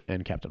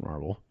Captain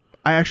Marvel.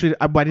 I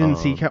didn't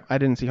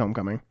see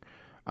Homecoming.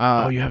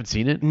 Oh, you haven't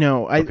seen it?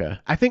 No, Okay.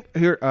 I think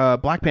here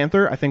Black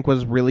Panther I think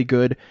was really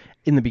good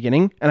in the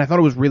beginning, and I thought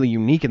it was really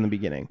unique in the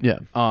beginning. Yeah.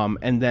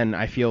 And then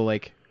I feel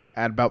like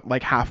at about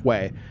like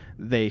halfway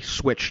they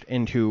switched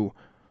into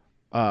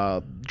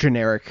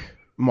generic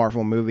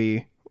Marvel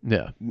movie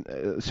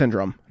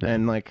syndrome,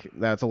 and like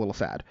that's a little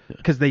sad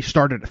because they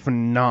started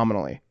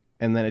phenomenally,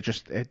 and then it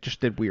just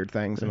did weird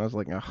things, and I was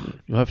like, ugh.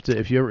 You'll have to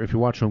if you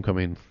watch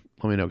Homecoming,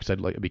 let me know, because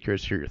I'd be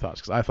curious to hear your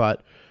thoughts, because I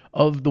thought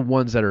of the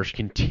ones that are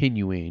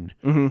continuing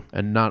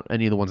and not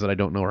any of the ones that I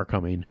don't know are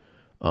coming.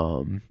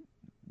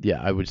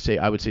 I would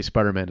say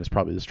Spider-Man is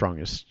probably the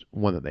strongest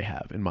one that they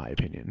have, in my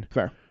opinion.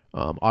 Fair.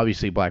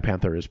 Obviously, Black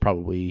Panther is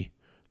probably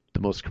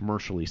the most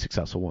commercially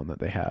successful one that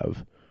they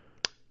have.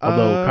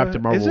 Although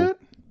Captain Marvel, is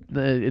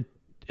it?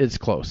 It's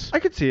close. I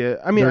could see it.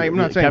 I mean, I'm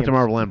not saying Captain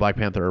Marvel and Black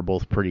Panther are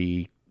both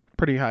pretty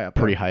high up.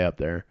 Pretty high up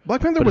there. Black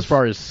Panther but was as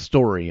far as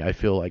story, I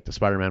feel like the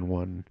Spider-Man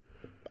one.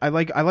 I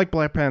like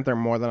Black Panther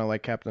more than I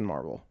like Captain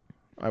Marvel.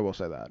 I will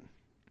say that.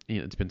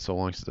 It's been so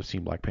long since I've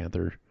seen Black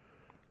Panther.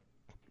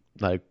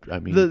 Like, I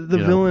mean, The you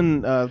know,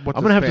 villain. What's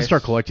I'm gonna have to his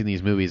start face? collecting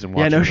these movies and Yeah,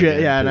 watching no them shit.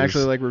 again, Yeah, and 'cause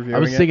actually like reviewing I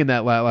was it. thinking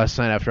that last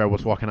night after I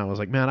was walking out. I was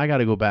like, man, I got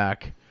to go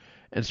back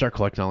and start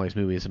collecting all these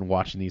movies and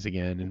watching these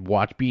again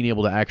and being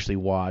able to actually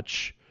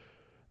watch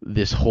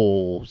this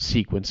whole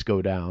sequence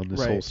go down,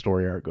 this Right. whole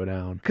story arc go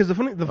down. Because the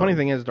funny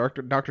thing is,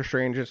 Doctor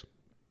Strange is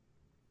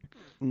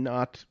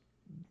not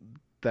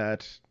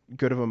that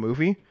good of a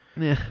movie,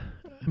 Yeah,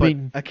 I but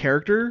mean, a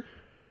character.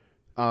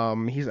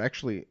 He's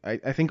actually, I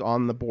think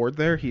on the board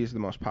there, he's the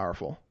most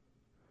powerful.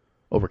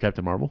 over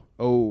Captain Marvel.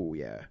 Oh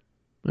yeah,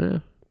 Yeah,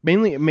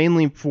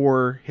 mainly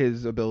for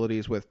his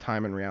abilities with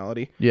time and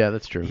reality. yeah,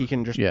 that's true. He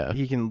can just Yeah.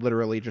 he can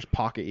literally just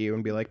pocket you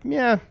and be like,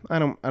 yeah, I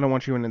don't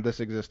want you in this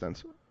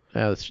existence.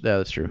 That's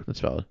true. That's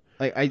valid.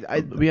 Like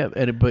I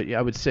But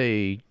I would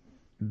say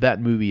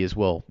that movie as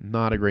well,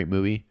 not a great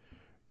movie.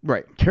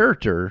 right.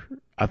 Character,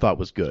 I thought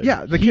was good.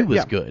 Yeah, he was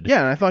yeah. good. Yeah,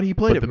 and I thought he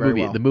played but it the very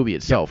movie, well. the movie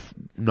itself,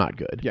 not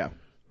good. Yeah.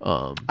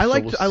 I I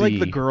liked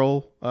the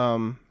girl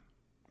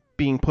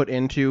being put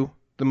into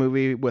the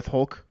movie with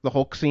Hulk, the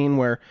Hulk scene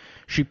where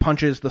she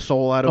punches the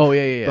soul out of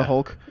the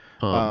Hulk.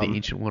 The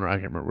ancient one, or I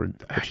can't remember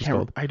what she's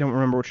called. I don't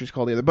remember what she's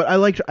called either, but I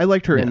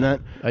liked her in that.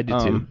 I did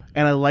too.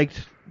 And I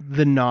liked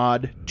the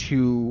nod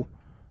to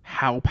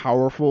how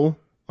powerful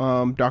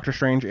Doctor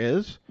Strange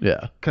is,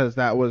 Yeah. because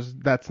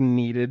that's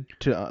needed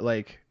to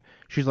like.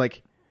 She's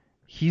like,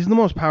 he's the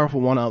most powerful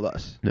one of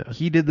us. Yeah.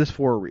 He did this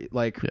for a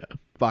like. Yeah.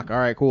 Fuck. All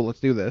right. Cool. Let's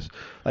do this.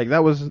 Like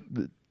that was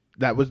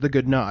the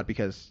good nod,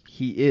 because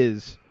he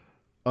is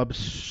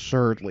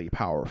absurdly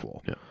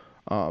powerful. Yeah.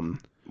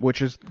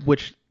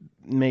 Which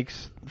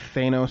makes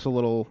Thanos a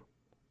little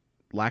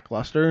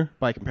lackluster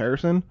by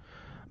comparison,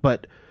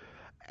 but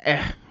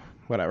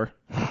whatever.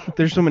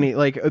 There's so many,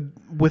 like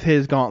with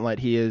his gauntlet,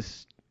 he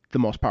is the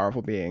most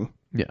powerful being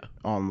Yeah.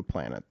 on the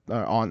planet,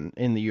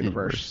 in the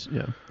universe.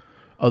 Yeah.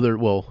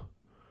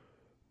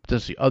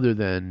 Potentially other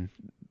than,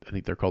 I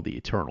think they're called the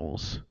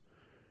Eternals,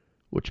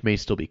 which may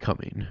still be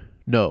coming.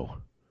 No,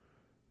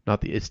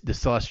 not it's the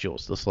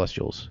Celestials. The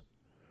Celestials.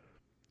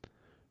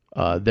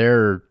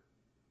 They've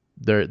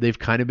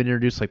kind of been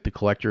introduced. Like the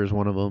Collector is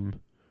one of them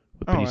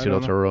with Benicio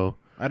del Toro.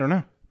 I don't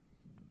know.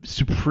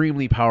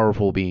 Supremely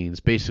powerful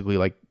beings, basically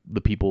like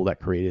the people that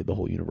created the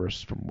whole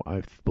universe. From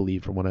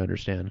what I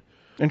understand.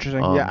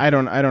 Interesting. Yeah, I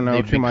don't know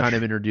They've too been much. kind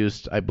of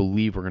introduced. I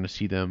believe we're going to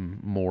see them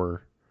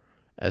more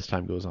as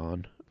time goes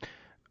on.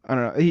 I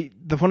don't know.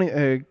 The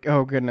funny.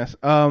 Oh goodness.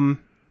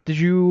 Did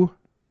you?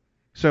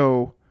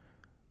 So.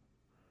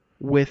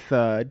 With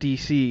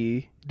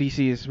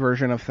DC's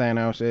version of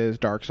Thanos is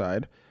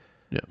Darkseid.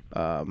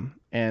 Yeah.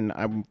 And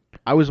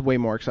I was way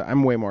more excited.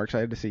 I'm way more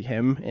excited to see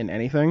him in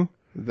anything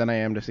than I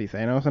am to see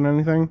Thanos in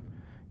anything,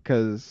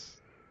 because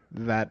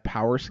that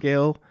power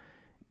scale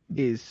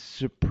is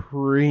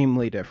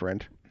supremely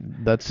different.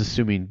 That's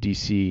assuming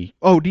DC.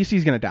 Oh,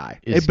 DC's gonna die,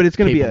 Is but it's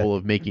gonna be capable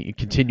of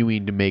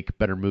continuing to make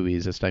better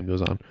movies as time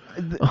goes on.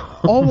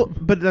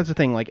 But that's the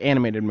thing. Like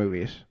animated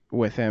movies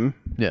with him,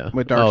 Yeah.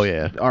 with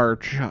are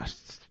just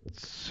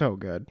so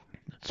good.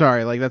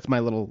 Sorry, like that's my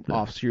little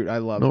offshoot. I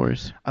love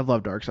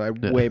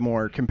Darkseid way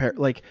more compared.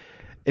 Like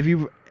if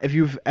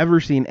you've ever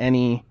seen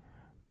any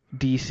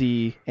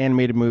DC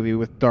animated movie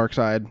with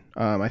Darkseid,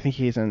 I think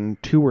he's in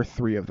 2 or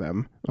 3 of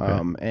them.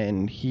 Okay.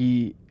 And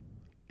he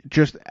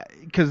just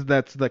because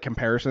that's the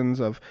comparisons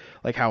of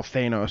like how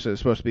Thanos is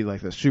supposed to be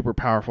like the super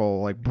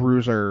powerful like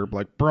bruiser,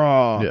 like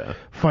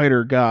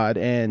fighter god,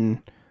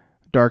 and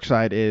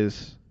Darkseid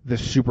is the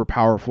super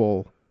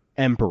powerful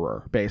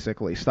emperor,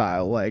 basically,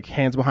 style, like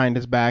hands behind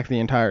his back the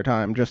entire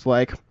time, just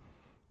like,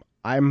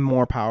 I'm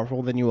more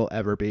powerful than you will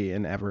ever be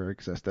and ever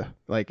exist.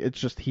 Like, it's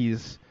just,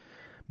 he's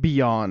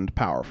beyond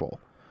powerful.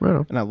 Right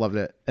on. And I loved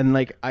it. And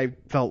like, I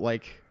felt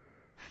like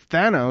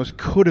Thanos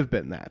could have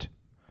been that,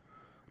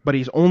 but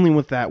he's only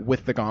with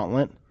the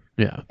gauntlet.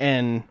 Yeah.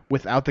 And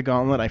without the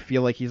gauntlet, I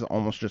feel like he's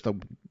almost just a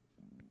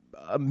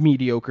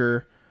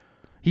mediocre.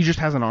 He just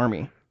has an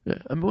army. Yeah.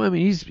 I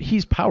mean,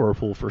 he's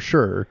powerful for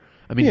sure.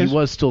 I mean, he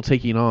was still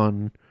taking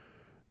on,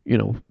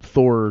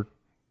 Thor,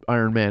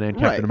 Iron Man, and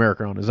Captain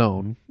America on his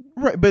own.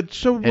 Right,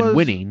 but and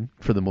winning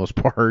for the most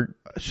part.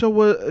 So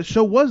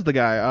was the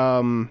guy.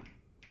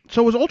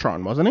 So was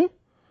Ultron, wasn't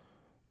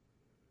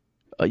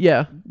he?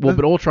 Yeah. Well,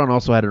 but Ultron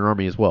also had an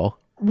army as well.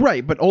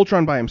 Right, but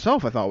Ultron by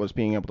himself, I thought, was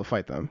being able to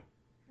fight them.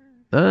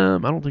 I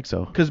don't think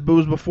so. Because it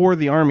was before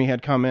the army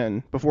had come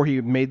in. Before he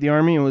made the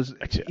army, he was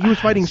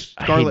fighting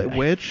Scarlet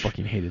Witch. I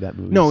fucking hated that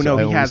movie. No,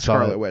 he had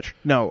Scarlet Witch.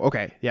 No,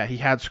 okay, yeah, he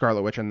had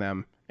Scarlet Witch in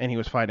them, and he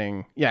was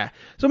fighting. Yeah,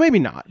 so maybe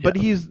not. But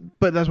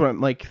but that's what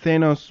I'm like.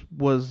 Thanos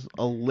was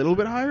a little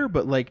bit higher,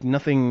 but like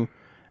nothing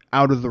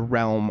out of the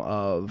realm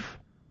of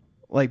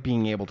like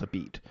being able to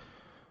beat.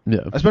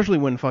 Yeah. Especially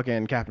when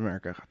fucking Captain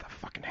America got the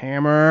fucking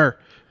hammer.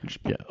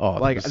 Yeah. Oh,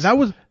 like that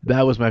was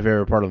my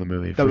favorite part of the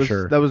movie for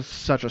sure. That was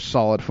such a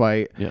solid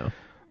fight. Yeah.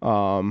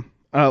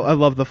 I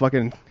love the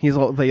fucking.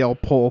 They all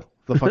pull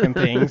the fucking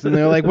things, and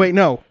they're like, "Wait,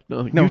 no,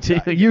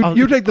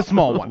 you take the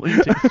small one."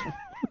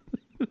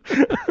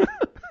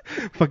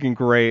 Fucking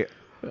great.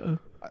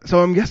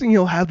 So I'm guessing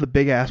he'll have the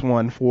big ass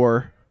one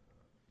for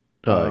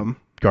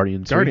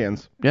Guardians. 3.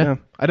 Guardians. Yeah.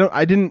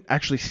 I didn't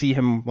actually see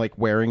him like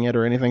wearing it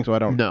or anything, so I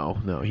don't. No,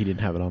 he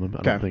didn't have it on him. I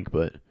Okay. don't think,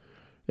 but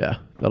yeah,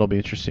 that'll be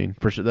interesting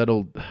for sure.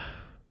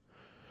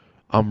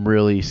 I'm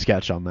really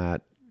sketch on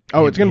that.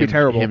 Oh, it's gonna be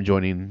terrible. Him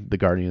joining the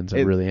Guardians,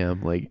 I really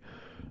am. Like,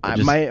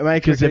 my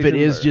because if it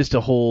is expectations just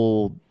a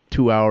whole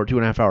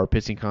 2.5 hour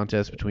pissing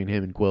contest between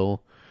him and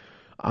Quill,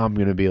 I'm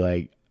gonna be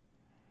like,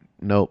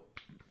 nope,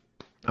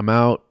 I'm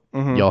out.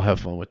 Y'all have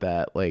fun with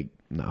that. Like,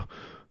 no,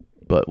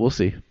 but we'll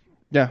see.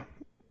 Yeah.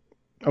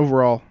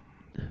 Overall,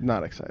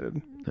 not excited.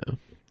 No.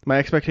 My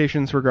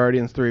expectations for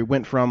Guardians 3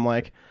 went from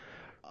like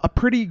a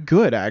pretty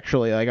good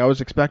actually. Like I was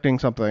expecting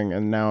something,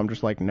 and now I'm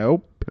just like,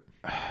 nope.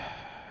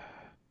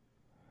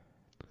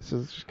 This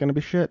is just gonna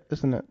be shit,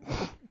 isn't it?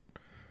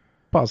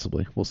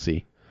 Possibly, we'll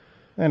see.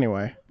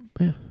 Anyway.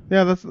 Yeah,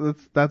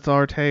 That's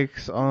our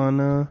takes on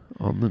the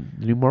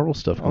new Marvel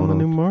stuff going on the on.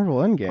 new Marvel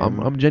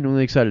Endgame. I'm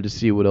genuinely excited to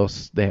see what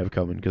else they have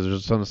coming because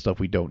there's a ton of stuff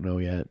we don't know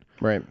yet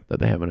right. that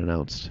they haven't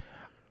announced.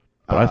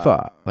 But I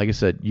thought, like I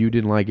said, you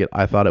didn't like it.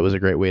 I thought it was a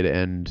great way to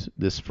end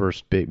this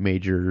first big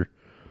major,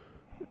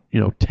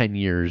 10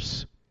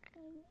 years.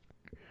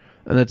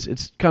 And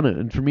it's kind of,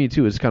 and for me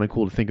too, it's kind of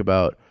cool to think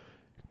about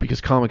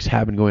because comics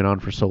have been going on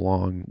for so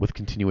long with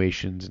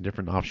continuations and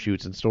different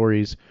offshoots and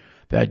stories.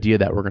 The idea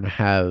that we're going to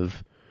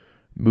have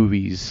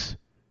movies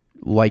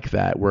like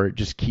that where it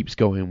just keeps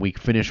going. We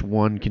finish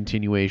one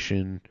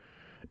continuation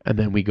and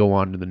then we go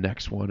on to the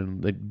next one,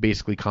 and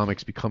basically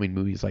comics becoming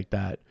movies like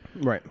that.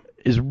 Right.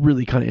 Is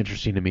really kind of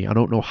interesting to me. I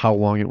don't know how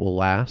long it will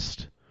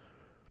last,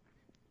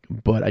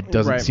 but it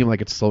doesn't seem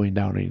like it's slowing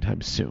down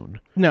anytime soon.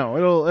 No,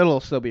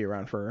 it'll still be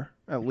around for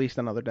at least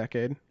another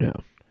decade. Yeah.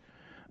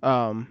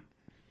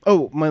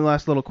 Oh, my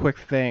last little quick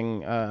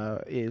thing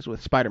is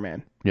with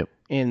Spider-Man. Yep.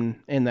 In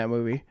that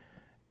movie,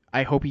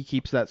 I hope he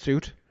keeps that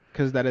suit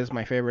because that is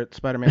my favorite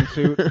Spider-Man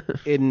suit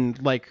in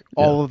like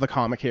all of the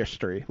comic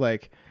history.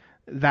 Like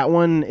that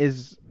one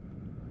is.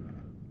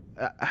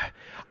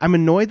 I'm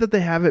annoyed that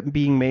they have it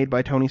being made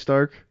by Tony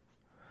Stark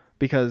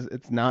because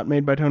it's not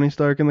made by Tony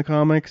Stark in the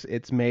comics.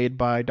 It's made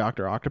by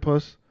Dr.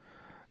 Octopus,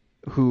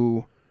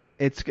 who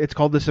it's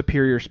called the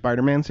Superior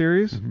Spider-Man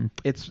series. Mm-hmm.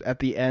 It's at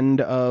the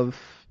end of,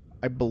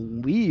 I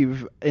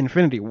believe,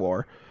 Infinity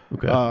War.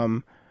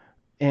 Okay.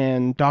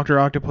 And Dr.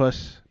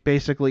 Octopus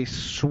basically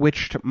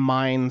switched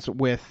minds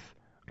with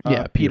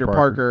Peter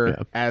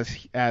Parker,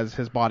 as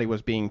his body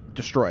was being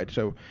destroyed.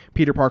 So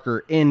Peter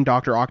Parker in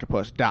Dr.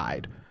 Octopus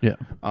died. Yeah.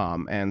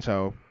 And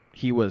so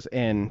he was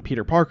in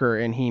Peter Parker,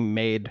 and he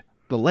made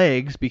the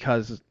legs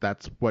because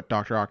that's what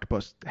Dr.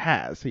 Octopus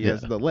has. He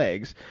has the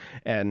legs,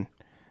 and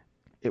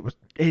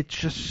it's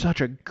just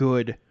such a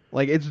good,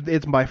 like,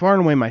 it's by far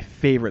and away my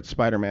favorite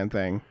Spider-Man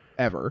thing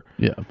ever.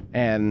 Yeah.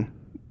 And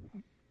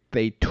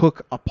they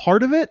took a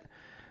part of it,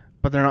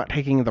 but they're not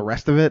taking the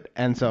rest of it,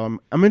 and so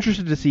I'm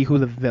interested to see who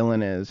the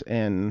villain is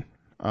in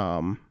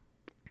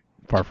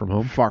Far From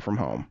Home. Far From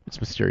Home. It's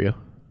Mysterio.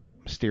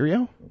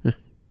 Mysterio? Yeah.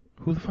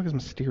 Who the fuck is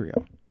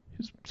Mysterio?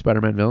 He's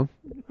Spider-Man villain.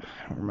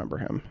 I don't remember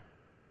him.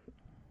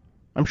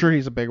 I'm sure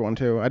he's a big one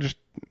too.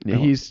 Yeah,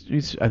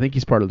 he's. I think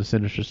he's part of the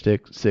Sinister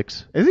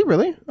Six. Is he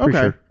really?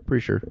 Okay.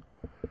 Pretty sure.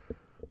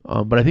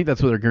 But I think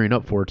that's what they're gearing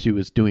up for too,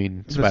 is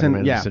doing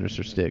Spider-Man and the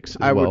Sinister Six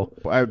as well.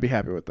 I would be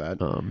happy with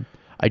that.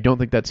 I don't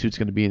think that suit's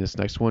going to be in this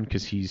next one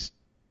because he's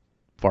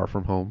Far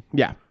From Home.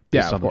 Yeah.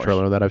 Based Yeah. on the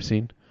trailer that I've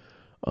seen.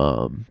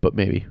 But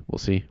maybe we'll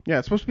see. Yeah,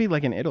 it's supposed to be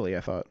like in Italy,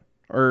 I thought,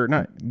 or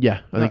not.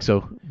 Yeah, I think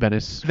so.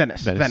 Venice.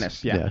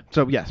 Yeah.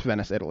 So yes,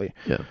 Venice, Italy.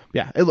 Yeah.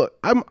 Yeah. Hey, look,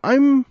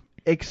 I'm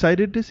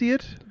excited to see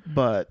it,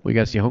 but We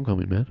got to see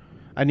Homecoming, man.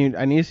 I need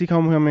to see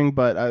Homecoming,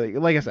 but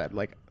like I said,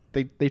 like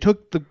they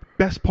took the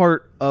best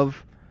part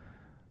of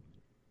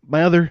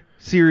my other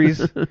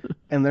series,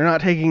 and they're not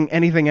taking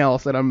anything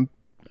else, and I'm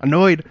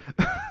annoyed.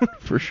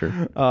 For sure.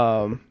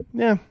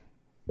 Yeah.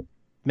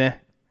 Meh.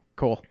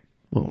 Cool.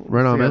 Well,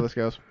 right on, see how man. this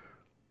goes.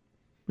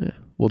 Yeah.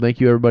 Well, thank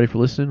you everybody for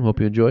listening. Hope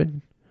you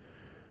enjoyed.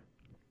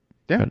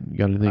 Yeah.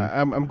 Got anything?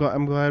 I'm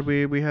glad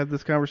we had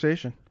this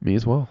conversation. Me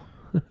as well.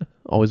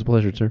 Always a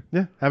pleasure, sir.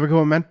 Yeah. Have a good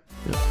one, man.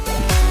 Yeah.